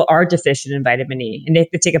 most people are deficient in vitamin E, and they have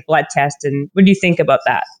to take a blood test. And what do you think about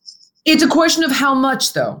that? It's a question of how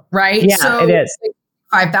much, though, right? Yeah, it is.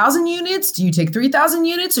 5,000 units? Do you take 3,000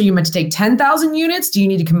 units? Are you meant to take 10,000 units? Do you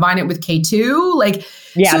need to combine it with K2?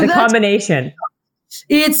 The combination.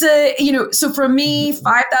 It's so for me,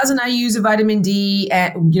 5,000 IUs of vitamin D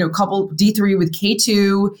and, couple D3 with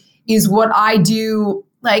K2 is what I do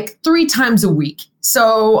like 3 times a week.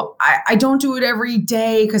 So I don't do it every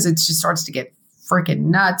day because it just starts to get freaking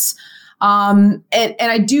nuts. And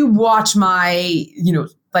I do watch my,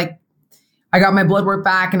 I got my blood work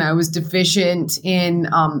back and I was deficient in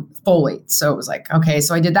folate. So it was like, okay,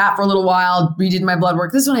 so I did that for a little while, redid my blood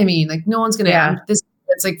work. This is what I mean. Like, no one's going to,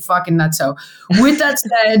 it's like fucking nuts. So with that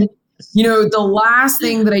said, the last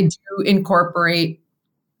thing that I do incorporate,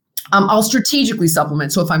 I'll strategically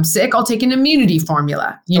supplement. So if I'm sick, I'll take an immunity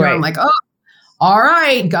formula. I'm like, oh, all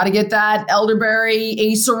right, got to get that elderberry,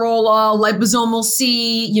 acerola, liposomal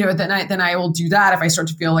C. Then I will do that if I start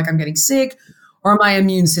to feel like I'm getting sick or my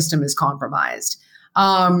immune system is compromised.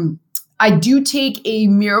 I do take a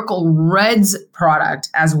Miracle Reds product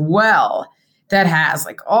as well that has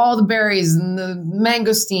like all the berries and the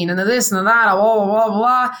mangosteen and the this and the that, blah, blah, blah,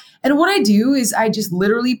 blah. And what I do is I just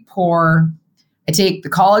literally I take the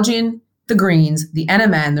collagen, the greens, the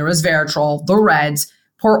NMN, the resveratrol, the reds,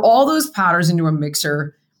 pour all those powders into a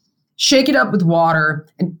mixer, shake it up with water,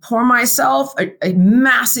 and pour myself a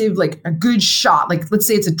massive, a good shot, let's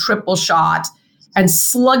say it's a triple shot, and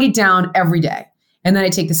slug it down every day. And then I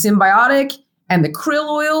take the Symbiotic and the krill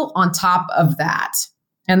oil on top of that.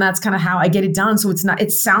 And that's kind of how I get it done. So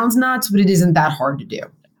it sounds nuts, but it isn't that hard to do.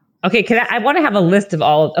 Okay, I want to have a list of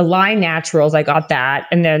all Align Naturals. I got that,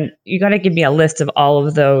 and then you got to give me a list of all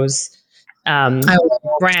of those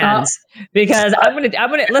brands because I'm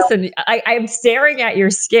gonna listen. I'm staring at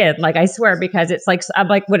your skin, like I swear, because it's like I'm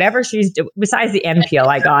like whatever she's besides the M peel,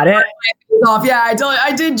 I got it. Yeah,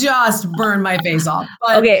 I did just burn my face off.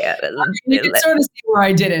 But okay, you can sort of see where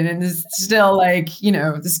I didn't, and it's still like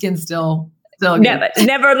the skin's still good.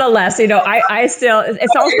 Nevertheless, I still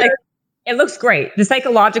it's almost like. It looks great. The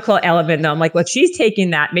psychological element, though, I'm like, well, she's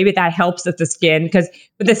taking that. Maybe that helps with the skin because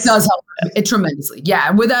this does help it tremendously.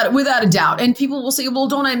 Yeah, without a doubt. And people will say, well,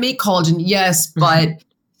 don't I make collagen? Yes, but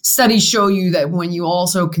studies show you that when you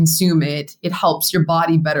also consume it, it helps your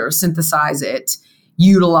body better synthesize it,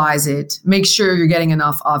 utilize it, make sure you're getting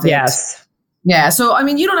enough of it. Yes. Yeah. So, I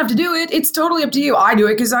mean, you don't have to do it. It's totally up to you. I do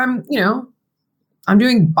it because I'm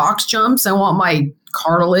doing box jumps. I want my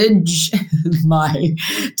cartilage, my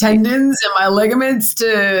tendons and my ligaments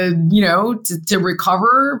to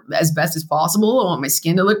recover as best as possible. I want my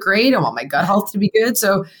skin to look great. I want my gut health to be good.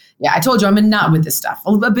 So yeah, I told you I'm a nut with this stuff.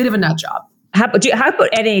 A bit of a nut job. How about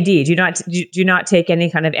NAD? Do you not take any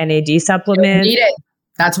kind of NAD supplement? You need it.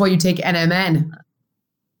 That's why you take NMN.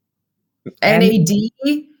 NAD.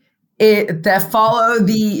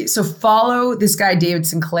 Follow this guy David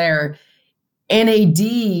Sinclair.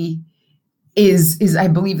 NAD is I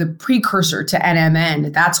believe the precursor to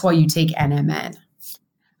NMN. That's why you take NMN.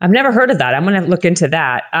 I've never heard of that. I'm going to look into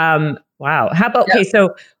that. Wow.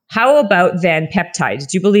 So how about then peptides?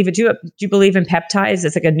 Do you believe it? Do you believe in peptides?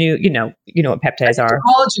 It's like a new, you know what peptides are.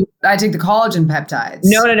 I take the collagen peptides.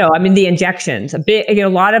 No. I mean the injections. A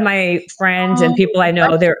lot of my friends and people I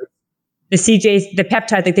know, they're the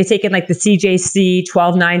peptide, like they take in like the CJC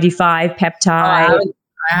 1295 peptide.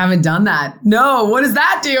 I haven't done that. No, what does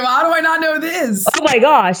that do? How do I not know this? Oh my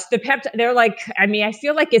gosh, the peptide. They're like, I mean, I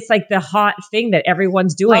feel like it's like the hot thing that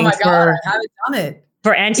everyone's doing. Oh my God, I haven't done it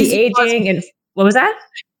for anti-aging. And what was that?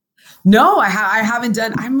 No, I haven't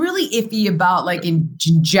done. I'm really iffy about like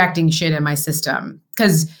injecting shit in my system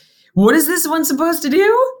because what is this one supposed to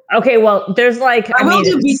do? Okay, well, there's like I will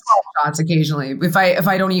do B12 shots occasionally if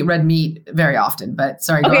I don't eat red meat very often. But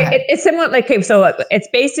sorry, go ahead. It's similar. Like, okay, so it's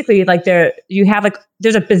basically like there's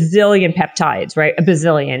a bazillion peptides, right? A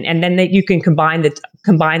bazillion, and then you can combine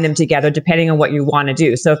them together depending on what you want to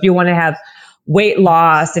do. So if you want to have weight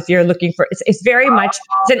loss, if you're looking for, it's very much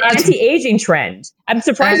it's an anti-aging trend. I'm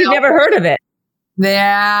surprised you've never heard of it.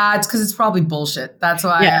 Yeah, it's because it's probably bullshit. That's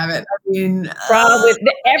why I haven't. I mean, probably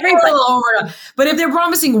everybody. But if they're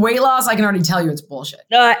promising weight loss, I can already tell you it's bullshit.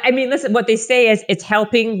 I mean, listen, what they say is it's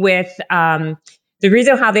helping with the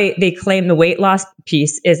reason how they claim the weight loss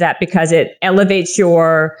piece is that because it elevates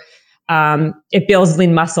your it builds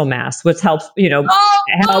lean muscle mass, which helps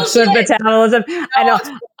helps with metabolism. I know.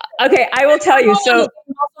 Okay, I will tell you. So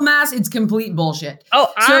muscle mass, it's complete bullshit.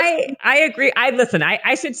 Oh, I agree.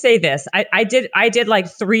 I should say this. I did like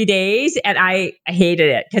 3 days and I hated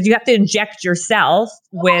it because you have to inject yourself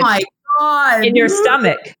with in your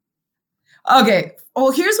stomach. Okay.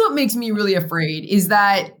 Well, here's what makes me really afraid is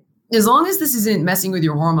that as long as this isn't messing with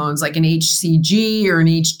your hormones like an HCG or an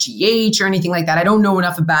HGH or anything like that, I don't know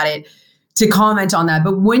enough about it to comment on that.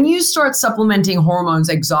 But when you start supplementing hormones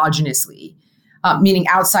exogenously, meaning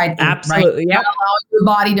outside, absolutely, right? Allowing your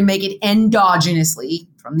body to make it endogenously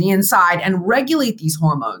from the inside and regulate these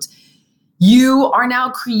hormones, you are now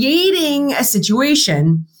creating a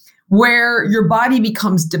situation where your body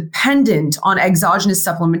becomes dependent on exogenous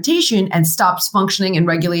supplementation and stops functioning and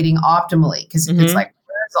regulating optimally. Because it's like,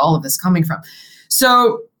 where's all of this coming from?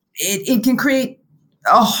 So it can create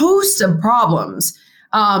a host of problems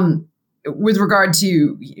with regard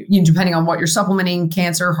to, depending on what you're supplementing,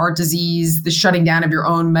 cancer, heart disease, the shutting down of your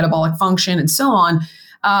own metabolic function, and so on.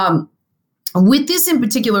 With this in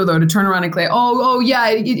particular, though, to turn around and claim,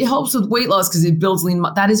 it helps with weight loss because it builds lean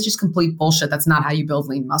muscle. That is just complete bullshit. That's not how you build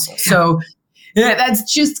lean muscle. So that's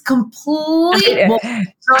just complete bullshit.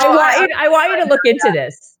 I want you to look into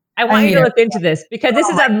this. I want you to look into this because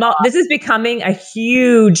this is becoming a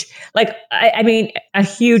huge, a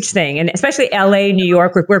huge thing. And especially LA, New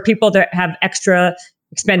York, where people that have extra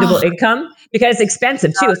expendable income because it's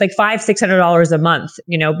expensive too. It's like $500-$600 a month,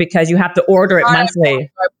 because you have to order it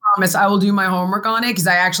monthly. I promise I will do my homework on it because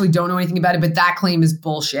I actually don't know anything about it, but that claim is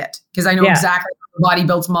bullshit because I know exactly how the body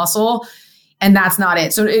builds muscle and that's not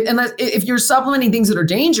it. So if you're supplementing things that are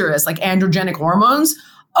dangerous, like androgenic hormones,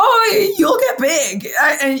 you'll get big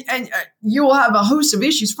and you will have a host of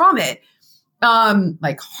issues from it,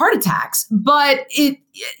 like heart attacks. But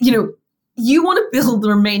you want to build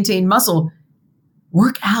or maintain muscle,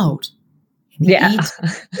 work out Yeah. Eat,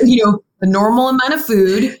 the normal amount of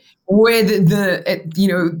food with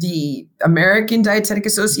the American Dietetic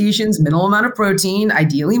Association's minimal amount of protein,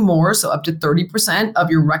 ideally more, so up to 30% of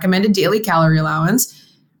your recommended daily calorie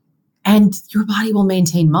allowance, and your body will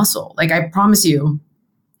maintain muscle. Like, I promise you,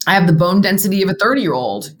 I have the bone density of a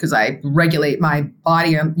 30-year-old because I regulate my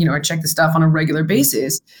body. I check the stuff on a regular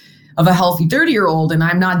basis of a healthy 30-year-old, and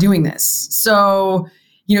I'm not doing this. So,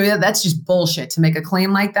 that's just bullshit to make a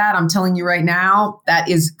claim like that. I'm telling you right now, that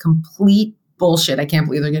is complete bullshit. I can't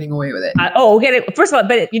believe they're getting away with it. Okay. First of all,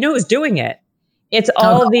 but who's doing it? It's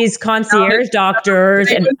all these concierge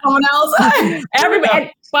doctors and someone else.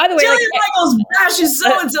 Everybody. By the way, Jillian Michaels bashes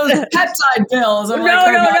so-and-so's peptide pills.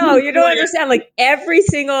 No. You don't understand. Like, every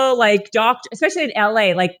single doctor, especially in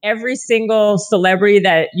LA, like every single celebrity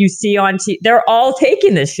that you see on TV, they're all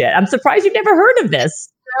taking this shit. I'm surprised you've never heard of this.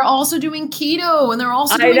 They're also doing keto, and they're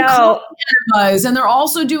also doing enemas, and they're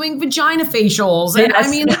also doing vagina facials. And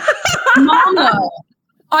yes. Mama,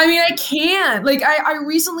 I can't. Like, I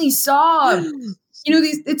recently saw,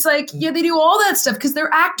 it's like, yeah, they do all that stuff because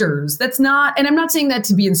they're actors. That's not, and I'm not saying that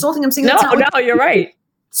to be insulting. I'm saying that's not. No, you're right.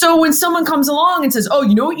 So when someone comes along and says, oh,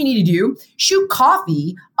 you know what you need to do? Shoot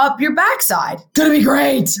coffee up your backside. Gonna be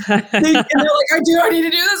great. And they're like, I need to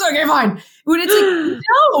do this? Okay, fine. But it's like,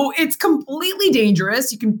 no, it's completely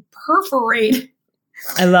dangerous. You can perforate.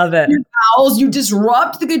 I love it. Your bowels. You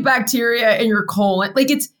disrupt the good bacteria in your colon. Like,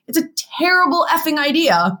 it's a terrible effing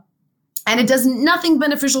idea. And it does nothing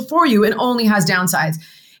beneficial for you and only has downsides.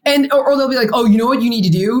 And or they'll be like, oh, you know what you need to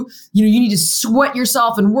do? You need to sweat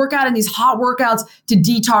yourself and work out in these hot workouts to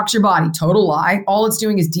detox your body. Total lie. All it's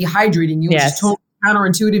doing is dehydrating you, which is totally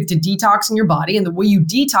counterintuitive to detoxing your body. And the way you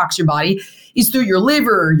detox your body is through your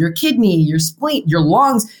liver, your kidney, your spleen, your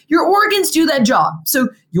lungs. Your organs do that job. So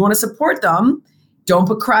you want to support them. Don't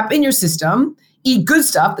put crap in your system. Eat good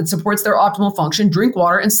stuff that supports their optimal function. Drink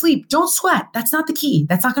water and sleep. Don't sweat. That's not the key.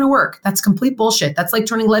 That's not going to work. That's complete bullshit. That's like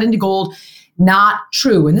turning lead into gold. Not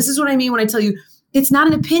true. And this is what I mean when I tell you it's not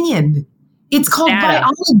an opinion. It's called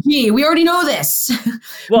biology. We already know this.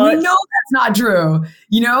 Well, we know that's not true.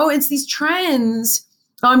 It's these trends.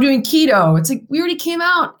 Oh, I'm doing keto. It's like, we already came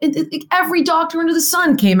out. Every doctor under the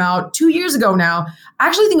sun came out 2 years ago now. I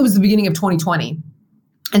actually think it was the beginning of 2020.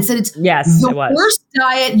 And said it's the worst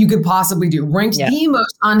diet you could possibly do. Ranked the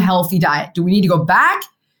most unhealthy diet. Do we need to go back?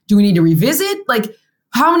 Do we need to revisit? Like,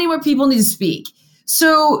 how many more people need to speak?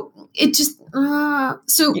 So it just,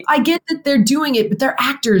 so I get that they're doing it, but they're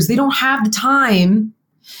actors. They don't have the time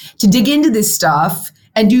to dig into this stuff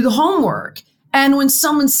and do the homework. And when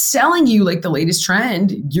someone's selling you like the latest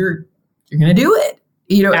trend, you're going to do it.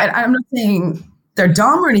 And I'm not saying they're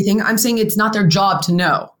dumb or anything. I'm saying it's not their job to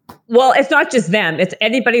know. Well, it's not just them. It's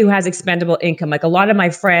anybody who has expendable income. Like, a lot of my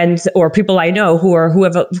friends or people I know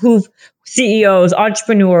who've CEOs,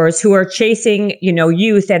 entrepreneurs who are chasing,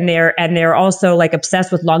 youth, and they're also like obsessed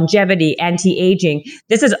with longevity, anti-aging.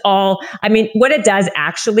 This is all, what it does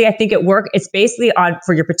actually, I think it's basically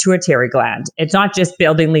for your pituitary gland. It's not just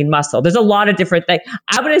building lean muscle. There's a lot of different things.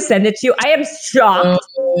 I'm going to send it to you. I am shocked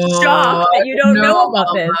that you don't know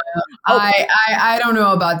about this. I don't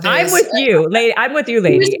know about this. I'm with you, lady. I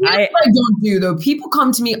don't do though. People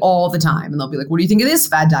come to me all the time and they'll be like, what do you think of this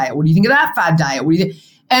fad diet? What do you think of that fad diet? What do you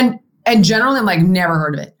think? And generally I'm like, never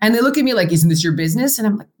heard of it. And they look at me like, isn't this your business? And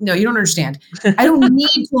I'm like, no, you don't understand. I don't need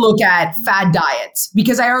to look at fad diets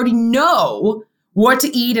because I already know what to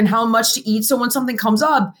eat and how much to eat. So when something comes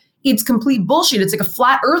up, it's complete bullshit. It's like a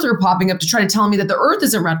flat earther popping up to try to tell me that the earth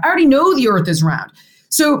isn't round. I already know the earth is round.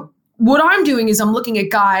 So what I'm doing is I'm looking at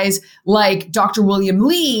guys like Dr. William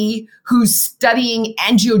Li, who's studying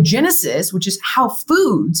angiogenesis, which is how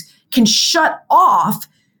foods can shut off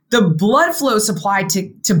the blood flow supply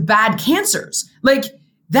to bad cancers. Like,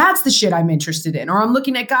 that's the shit I'm interested in. Or I'm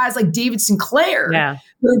looking at guys like David Sinclair,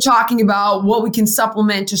 who are talking about what we can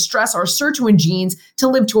supplement to stress our sirtuin genes to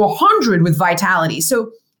live to 100 with vitality.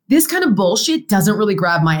 So this kind of bullshit doesn't really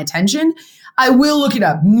grab my attention. I will look it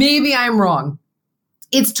up. Maybe I'm wrong.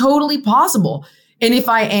 It's totally possible. And if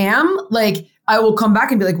I am, like, I will come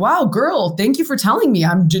back and be like, wow, girl, thank you for telling me.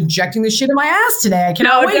 I'm injecting this shit in my ass today. I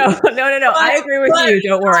cannot wait. No. I agree with you.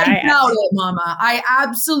 Don't worry. I doubt it, mama. I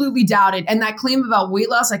absolutely doubt it. And that claim about weight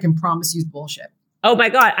loss, I can promise you is bullshit. Oh my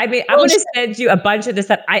God. I'm going to send you a bunch of this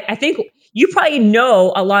stuff. I think you probably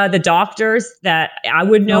know a lot of the doctors that I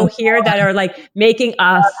would know here that are like making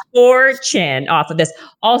a fortune off of this.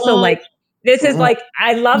 Also, like, this is like,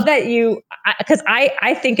 I love that because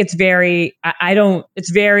I think it's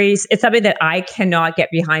it's something that I cannot get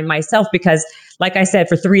behind myself because, like I said,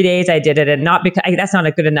 for 3 days I did it, and not because that's not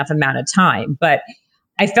a good enough amount of time. But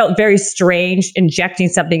I felt very strange injecting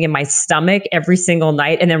something in my stomach every single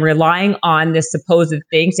night and then relying on this supposed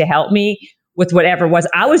thing to help me with whatever it was.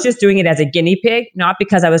 I was just doing it as a guinea pig, not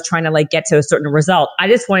because I was trying to like get to a certain result. I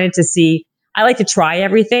just wanted to see, I like to try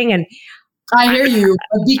everything. And I hear you.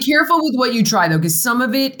 But be careful with what you try though, because some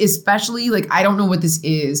of it, especially like, I don't know what this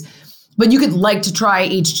is, but you could like to try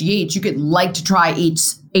HGH, you could like to try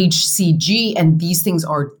HCG, and these things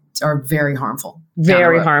are very harmful.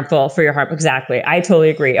 Very harmful for your heart. Exactly. I totally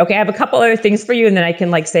agree. Okay. I have a couple other things for you and then I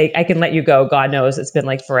can like say, I can let you go. God knows it's been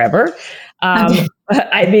like forever. I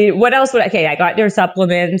mean, what else would I got your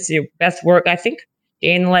supplements, your best work, I think,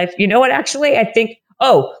 day in life. You know what, actually, I think,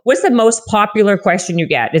 what's the most popular question you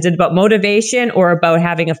get? Is it about motivation or about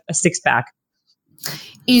having a six pack?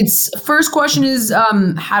 It's first question is,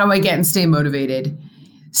 how do I get and stay motivated?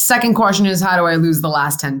 Second question is, how do I lose the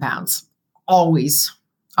last 10 pounds? Always.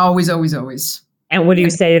 Always, always, always. And what do you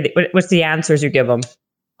say? What's the answers you give them?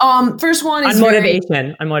 First one is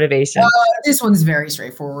on motivation. This one's very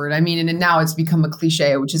straightforward. I mean, and now it's become a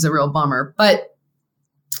cliche, which is a real bummer, but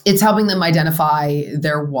it's helping them identify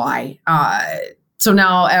their why. So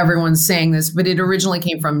now everyone's saying this, but it originally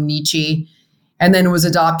came from Nietzsche and then was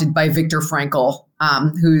adopted by Viktor Frankl,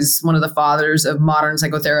 who's one of the fathers of modern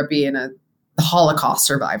psychotherapy and a Holocaust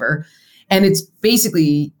survivor. And it's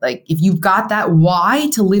basically like, if you've got that why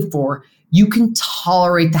to live for, you can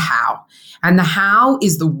tolerate the how. And the how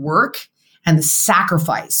is the work and the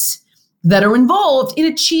sacrifice that are involved in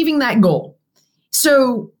achieving that goal.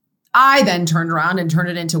 So I then turned around and turned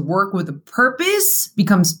it into work with a purpose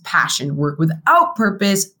becomes passion. Work without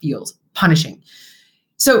purpose feels punishing.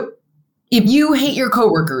 So if you hate your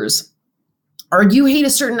coworkers or you hate a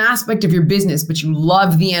certain aspect of your business, but you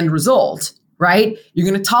love the end result, right? You're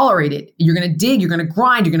going to tolerate it. You're going to dig, you're going to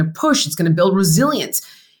grind, you're going to push. It's going to build resilience.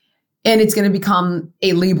 And it's going to become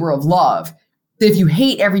a labor of love. If you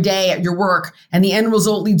hate every day at your work and the end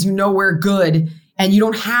result leads you nowhere good, and you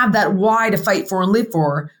don't have that why to fight for and live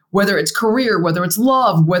for, whether it's career, whether it's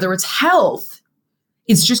love, whether it's health,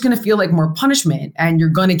 it's just going to feel like more punishment and you're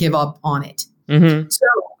going to give up on it. Mm-hmm.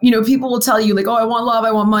 So, people will tell you like, oh, I want love,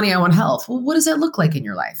 I want money, I want health. Well, what does that look like in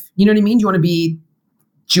your life? You know what I mean? Do you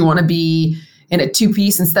want to be in a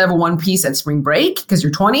 2-piece instead of a 1-piece at spring break because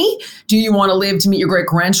you're 20? Do you want to live to meet your great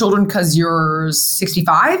grandchildren because you're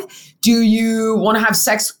 65? Do you want to have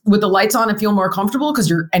sex with the lights on and feel more comfortable because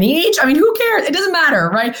you're any age? I mean, who cares? It doesn't matter,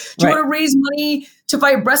 right? Do you want to raise money to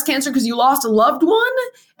fight breast cancer because you lost a loved one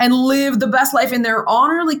and live the best life in their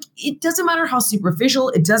honor? Like, it doesn't matter how superficial,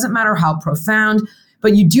 it doesn't matter how profound,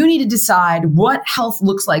 but you do need to decide what health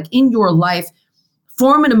looks like in your life,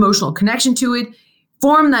 form an emotional connection to it,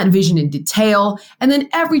 form that vision in detail. And then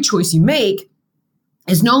every choice you make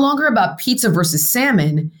is no longer about pizza versus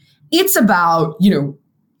salmon. It's about,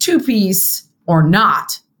 2-piece or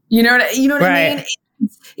not. You know what I mean?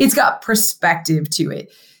 It's got perspective to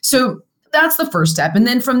it. So that's the first step. And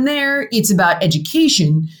then from there, it's about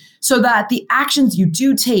education so that the actions you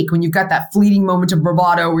do take when you've got that fleeting moment of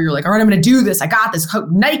bravado where you're like, all right, I'm going to do this. I got this.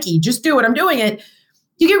 Nike, just do it. I'm doing it.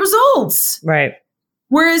 You get results. Right.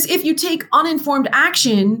 Whereas if you take uninformed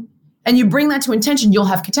action and you bring that to intention, you'll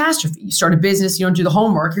have catastrophe. You start a business, you don't do the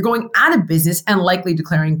homework, you're going out of business and likely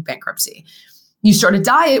declaring bankruptcy. You start a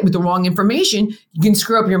diet with the wrong information, you can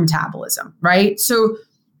screw up your metabolism, right? So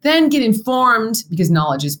then get informed because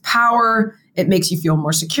knowledge is power. It makes you feel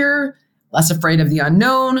more secure, less afraid of the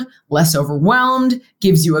unknown, less overwhelmed,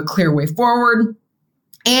 gives you a clear way forward,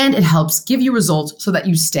 and it helps give you results so that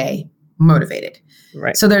you stay motivated.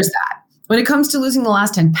 Right. So there's that. When it comes to losing the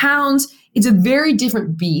last 10 pounds, it's a very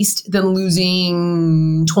different beast than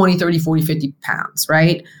losing 20, 30, 40, 50 pounds,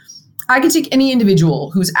 right? I could take any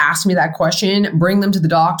individual who's asked me that question, bring them to the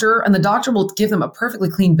doctor, and the doctor will give them a perfectly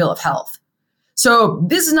clean bill of health. So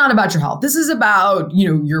this is not about your health. This is about,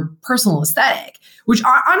 your personal aesthetic, which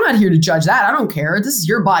I'm not here to judge that. I don't care. This is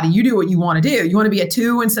your body. You do what you want to do. You want to be a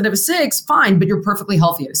 2 instead of a 6, fine, but you're perfectly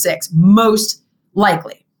healthy at a 6, most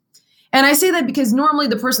likely. And I say that because normally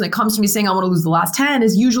the person that comes to me saying, I want to lose the last 10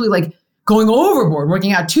 is usually like going overboard,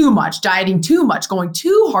 working out too much, dieting too much, going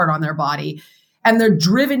too hard on their body. And they're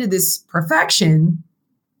driven to this perfection,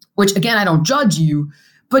 which again, I don't judge you,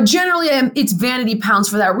 but generally it's vanity pounds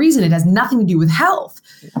for that reason. It has nothing to do with health.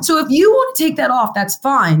 So if you want to take that off, that's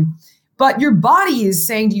fine. But your body is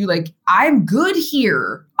saying to you like, I'm good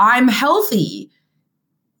here. I'm healthy.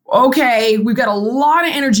 Okay, we've got a lot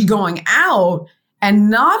of energy going out and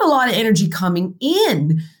not a lot of energy coming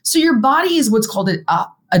in. So your body is what's called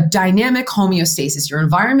a dynamic homeostasis. Your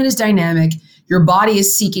environment is dynamic. Your body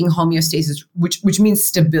is seeking homeostasis, which means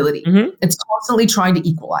stability. Mm-hmm. It's constantly trying to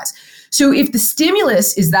equalize. So if the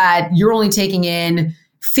stimulus is that you're only taking in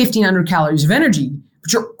 1,500 calories of energy,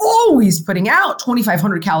 but you're always putting out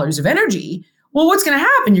 2,500 calories of energy, well, what's going to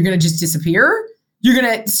happen? You're going to just disappear. You're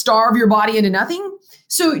going to starve your body into nothing.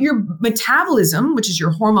 So your metabolism, which is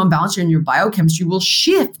your hormone balance and your biochemistry, will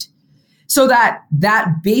shift so that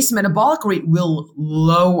base metabolic rate will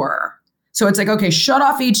lower. So it's like, okay, shut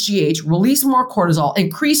off HGH, release more cortisol,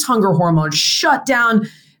 increase hunger hormone, shut down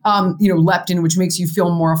leptin, which makes you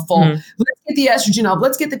feel more full. Let's get the estrogen up.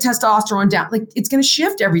 Let's get the testosterone down. Like, it's going to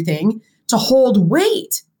shift everything to hold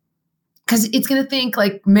weight, because it's going to think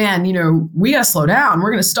like, man, we got to slow down.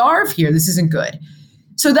 We're going to starve here. This isn't good.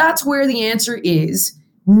 So that's where the answer is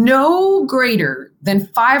no greater than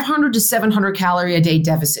 500 to 700 calorie a day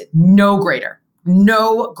deficit. No greater.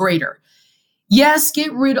 Yes,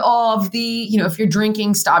 get rid of the, if you're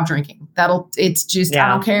drinking, stop drinking. I don't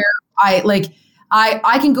care.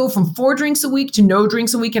 I can go from 4 drinks a week to no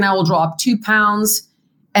drinks a week, and I will drop 2 pounds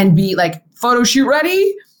and be like photo shoot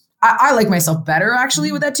ready. I like myself better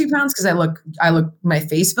actually with that 2 pounds, because I look, my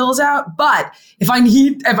face fills out. But if I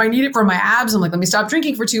need it for my abs, I'm like, let me stop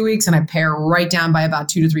drinking for 2 weeks, and I pare right down by about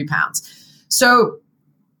 2 to 3 pounds. So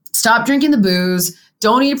stop drinking the booze.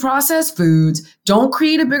 Don't eat processed foods. Don't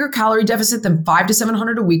create a bigger calorie deficit than 500 to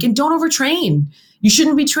 700 a week, and don't overtrain. You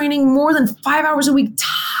shouldn't be training more than 5 hours a week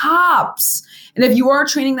tops. And if you are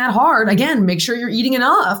training that hard, again, make sure you're eating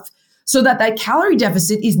enough so that calorie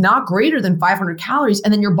deficit is not greater than 500 calories.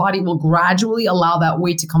 And then your body will gradually allow that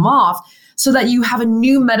weight to come off so that you have a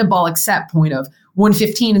new metabolic set point of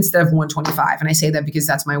 115 instead of 125. And I say that because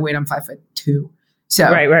that's my weight. I'm 5'2".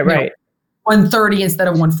 So right. 130 instead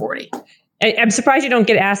of 140. I'm surprised you don't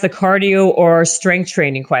get asked the cardio or strength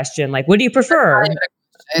training question. Like, what do you prefer?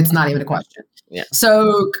 It's not even a question. Yeah.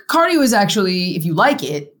 So cardio is actually, if you like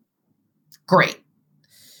it, great.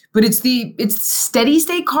 But it's steady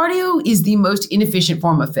state cardio is the most inefficient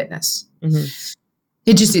form of fitness. Mm-hmm.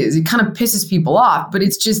 It just is. It kind of pisses people off, but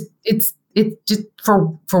it's just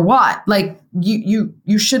for what? Like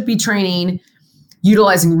you should be training,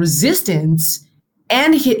 utilizing resistance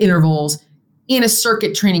and HIIT intervals in a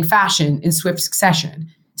circuit training fashion in swift succession.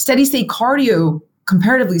 Steady state cardio,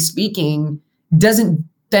 comparatively speaking, doesn't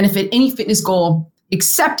benefit any fitness goal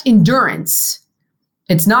except endurance.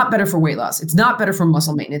 It's not better for weight loss. It's not better for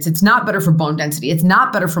muscle maintenance. It's not better for bone density. It's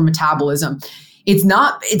not better for metabolism. It's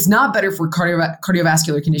not better for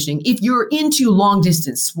cardiovascular conditioning. If you're into long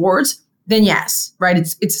distance sports, then yes, right?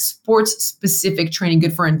 It's sports specific training,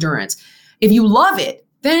 good for endurance. If you love it,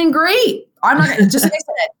 then great. I'm not gonna, just like I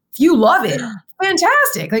said, if you love it,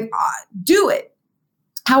 fantastic. Like do it.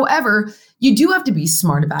 However, you do have to be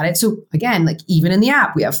smart about it. So again, like even in the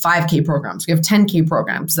app, we have 5K programs, we have 10K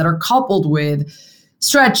programs that are coupled with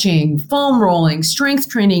stretching, foam rolling, strength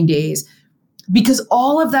training days, because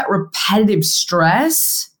all of that repetitive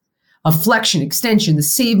stress of flexion, extension, the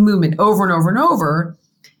same movement over and over and over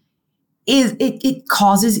it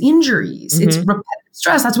causes injuries. Mm-hmm. It's repetitive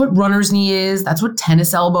stress. That's what runner's knee is. That's what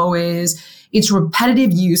tennis elbow is. It's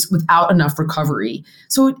repetitive use without enough recovery.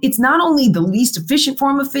 So it's not only the least efficient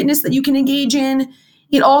form of fitness that you can engage in,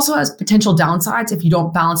 it also has potential downsides if you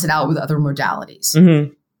don't balance it out with other modalities.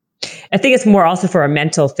 Mm-hmm. I think it's more also for a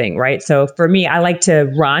mental thing, right? So for me, I like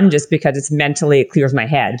to run just because it clears my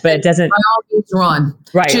head, but it doesn't. By all means, run.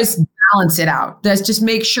 Right. Just balance it out. Just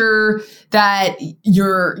make sure that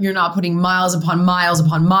you're not putting miles upon miles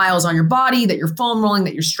upon miles on your body, that you're foam rolling,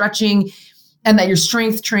 that you're stretching, and that you're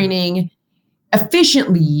strength training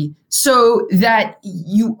efficiently so that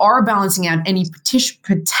you are balancing out any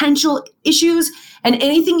potential issues. And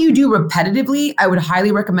anything you do repetitively, I would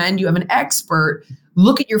highly recommend you have an expert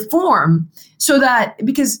look at your form so that,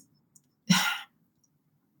 because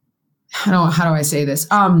how do I say this?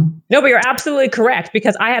 No, but you're absolutely correct,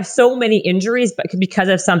 because I have so many injuries, but because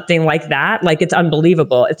of something like that, like it's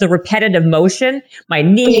unbelievable. It's a repetitive motion, my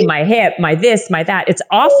knee, my hip, my this, my that. It's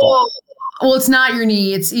awful. Well, it's not your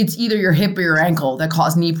knee. It's either your hip or your ankle that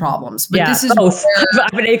cause knee problems. But this is both. I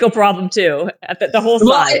have an ankle problem too, at the whole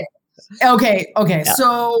side. Okay. Yeah.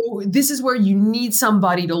 So this is where you need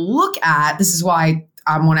somebody to look at. This is why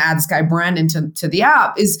I want to add this guy Brandon to the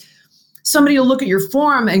app, is somebody to look at your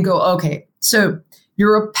form and go, okay, so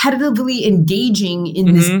you're repetitively engaging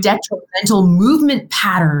in this detrimental movement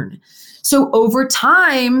pattern. So over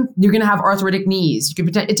time, you're going to have arthritic knees.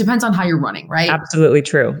 It depends on how you're running, right? Absolutely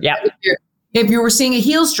true. Yeah. If you were seeing a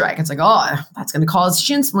heel strike, it's like, oh, that's going to cause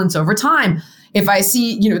shin splints over time. If I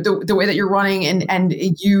see, the way that you're running and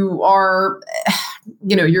you are,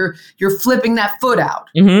 you're flipping that foot out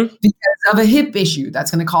because of a hip issue,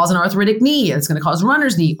 that's going to cause an arthritic knee. It's going to cause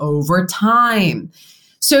runner's knee over time.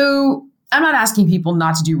 So I'm not asking people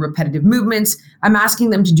not to do repetitive movements. I'm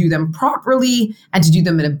asking them to do them properly and to do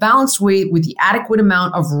them in a balanced way with the adequate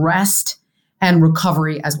amount of rest and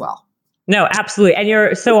recovery as well. No, absolutely. And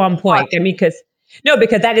you're so on point. I mean,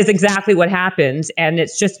 because that is exactly what happens. And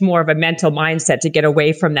it's just more of a mental mindset to get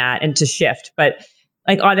away from that and to shift. But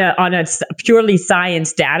like on a purely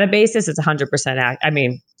science data basis, it's 100%. I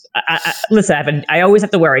mean, listen, I always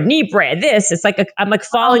have to wear a knee brace. It's like I'm like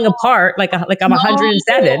falling apart, like I'm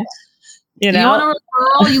 107. You know, you want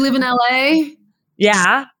a referral? You live in LA?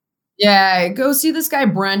 Yeah. Yeah. Go see this guy,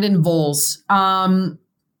 Brandon Voles.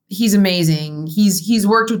 He's amazing. He's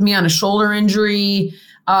worked with me on a shoulder injury.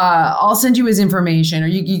 I'll send you his information, or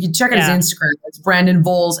you can check out his Instagram. It's Brandon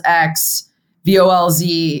Voles X,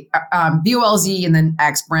 VOLZ, VOLZ, and then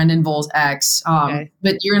X, Brandon Voles X. Okay.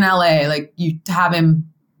 But you're in LA, like you have him.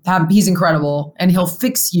 He's incredible, and he'll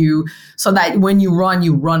fix you so that when you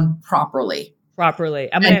run properly. I'm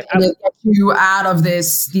gonna get you out of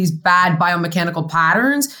these bad biomechanical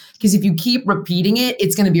patterns, because if you keep repeating it,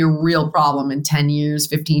 it's going to be a real problem in 10 years,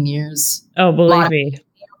 15 years. Oh, believe me.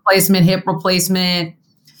 Hip replacement.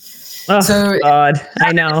 Oh, so God,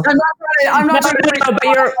 I know. I'm not trying to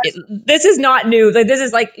but this is not new. Like, this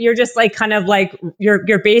is like, you're just like, kind of like,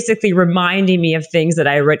 you're basically reminding me of things that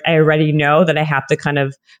I already know that I have to kind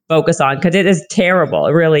of focus on, because it is terrible.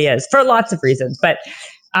 It really is, for lots of reasons. But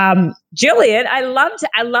Jillian, I love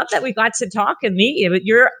that we got to talk and meet you. But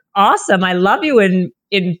you're awesome. I love you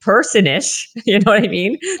in person-ish. You know what I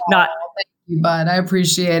mean? Not. Thank you, bud. I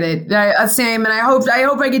appreciate it. Same, and I hope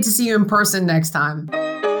I get to see you in person next time.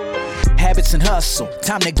 Habits and hustle,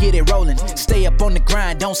 time to get it rolling. Stay up on the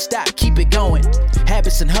grind, don't stop, keep it going.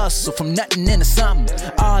 Habits and hustle, from nothing into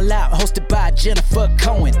something. All out, hosted by Jennifer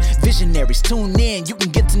Cohen. Visionaries, tune in, you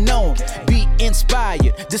can get to know them. Be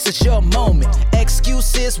inspired, this is your moment.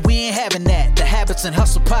 Excuses, we ain't having that. The Habits and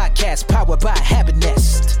Hustle podcast, powered by Habit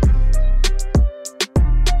Nest.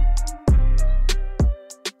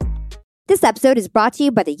 This episode is brought to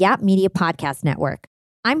you by the Yap Media Podcast Network.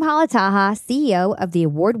 I'm Hala Taha, CEO of the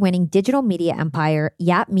award-winning digital media empire,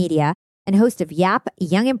 Yap Media, and host of Yap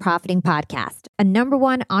Young and Profiting Podcast, a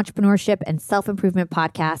 #1 entrepreneurship and self-improvement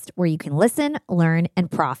podcast where you can listen, learn,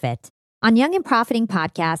 and profit. On Young and Profiting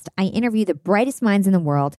Podcast, I interview the brightest minds in the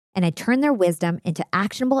world, and I turn their wisdom into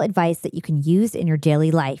actionable advice that you can use in your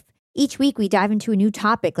daily life. Each week, we dive into a new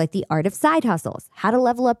topic like the art of side hustles, how to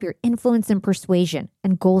level up your influence and persuasion,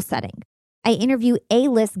 and goal setting. I interview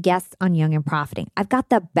A-list guests on Young and Profiting. I've got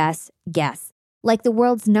the best guests, like the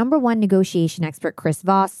world's #1 negotiation expert, Chris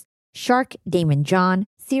Voss, Shark Damon John,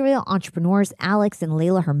 serial entrepreneurs Alex and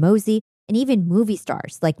Layla Hermosi, and even movie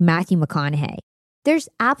stars like Matthew McConaughey. There's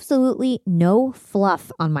absolutely no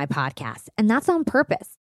fluff on my podcast, and that's on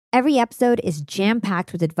purpose. Every episode is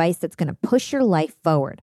jam-packed with advice that's going to push your life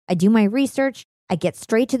forward. I do my research, I get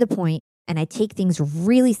straight to the point, and I take things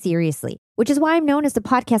really seriously, which is why I'm known as the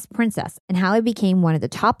podcast princess and how I became one of the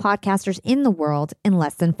top podcasters in the world in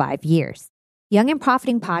less than 5 years. Young and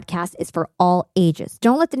Profiting Podcast is for all ages.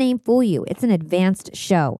 Don't let the name fool you. It's an advanced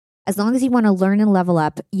show. As long as you want to learn and level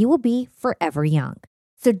up, you will be forever young.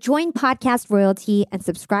 So join Podcast Royalty and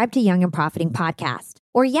subscribe to Young and Profiting Podcast,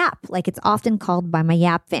 or YAP, like it's often called by my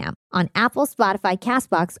YAP fam, on Apple, Spotify,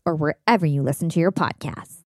 CastBox, or wherever you listen to your podcasts.